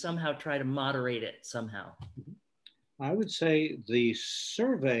we somehow try to moderate it somehow. I would say the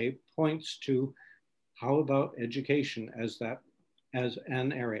survey points to how about education as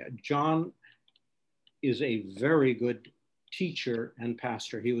an area. John is a very good teacher and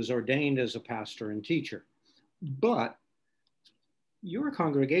pastor. He was ordained as a pastor and teacher. But your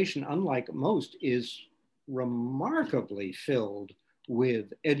congregation, unlike most, is remarkably filled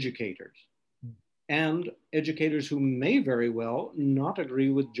with educators, and educators who may very well not agree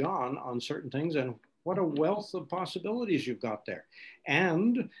with John on certain things. And what a wealth of possibilities you've got there.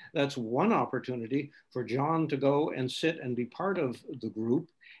 And that's one opportunity for John to go and sit and be part of the group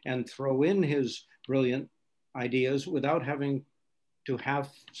and throw in his brilliant ideas without having to have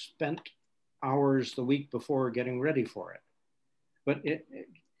spent hours the week before getting ready for it. But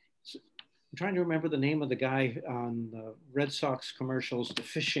I'm trying to remember the name of the guy on the Red Sox commercials, the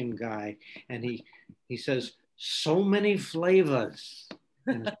fishing guy. And he says, so many flavors.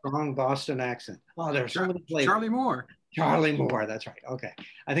 and a strong Boston accent. Oh, there's so many flavors. Charlie Moore. Charlie Moore, that's right. Okay.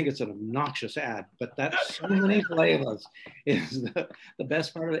 I think it's an obnoxious ad, but that's so many flavors is the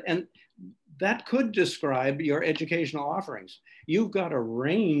best part of it. And that could describe your educational offerings. You've got a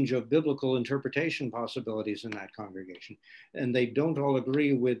range of biblical interpretation possibilities in that congregation, and they don't all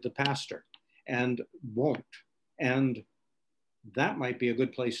agree with the pastor and won't. And that might be a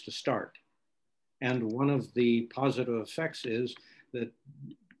good place to start. And one of the positive effects is that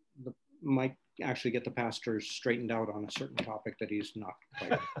might actually get the pastors straightened out on a certain topic that he's not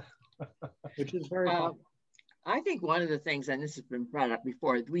quite, which is very positive. I think one of the things, and this has been brought up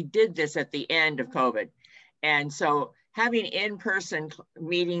before, we did this at the end of COVID. And so having in-person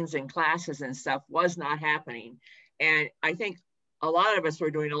meetings and classes and stuff was not happening. And I think a lot of us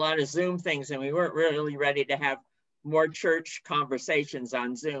were doing a lot of Zoom things, and we weren't really ready to have more church conversations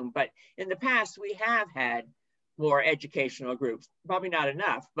on Zoom. But in the past, we have had more educational groups, probably not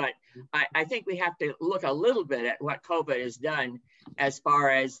enough, but I think we have to look a little bit at what COVID has done as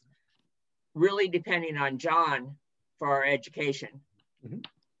far as really depending on John for our education. Mm-hmm.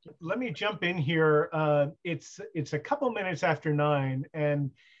 Let me jump in here. It's a couple minutes after 9,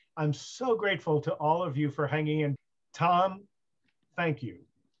 and I'm so grateful to all of you for hanging in. Tom, thank you.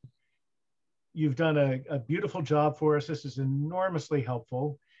 You've done a beautiful job for us. This is enormously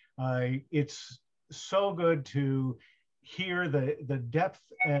helpful. It's so good to hear the depth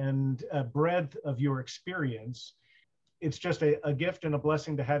and breadth of your experience. It's just a gift and a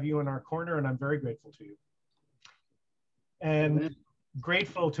blessing to have you in our corner, and I'm very grateful to you. And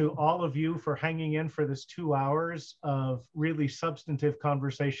grateful to all of you for hanging in for this 2 hours of really substantive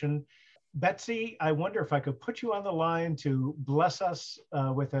conversation. Betsy, I wonder if I could put you on the line to bless us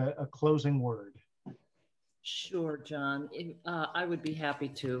with a closing word. Sure, John. I would be happy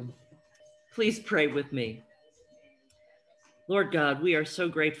to. Please pray with me. Lord God, we are so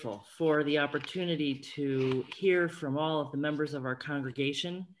grateful for the opportunity to hear from all of the members of our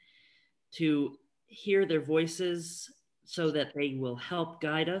congregation, to hear their voices so that they will help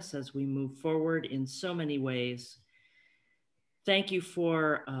guide us as we move forward in so many ways. Thank you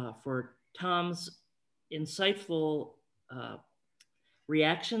for Tom's insightful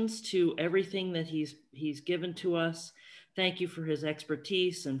reactions to everything that he's given to us. Thank you for his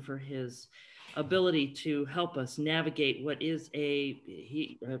expertise and for his ability to help us navigate what is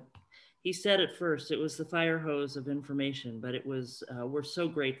he said at first, it was the fire hose of information, but it was, we're so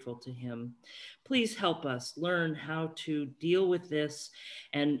grateful to him. Please help us learn how to deal with this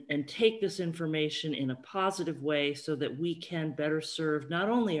and take this information in a positive way so that we can better serve not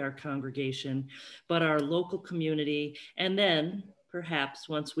only our congregation, but our local community. And then perhaps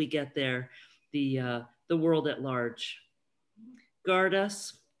once we get there, the world at large. Guard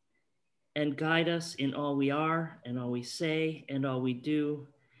us and guide us in all we are and all we say and all we do.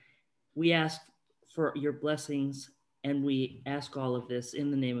 We ask for your blessings, and we ask all of this in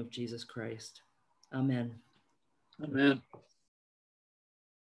the name of Jesus Christ. Amen. Amen.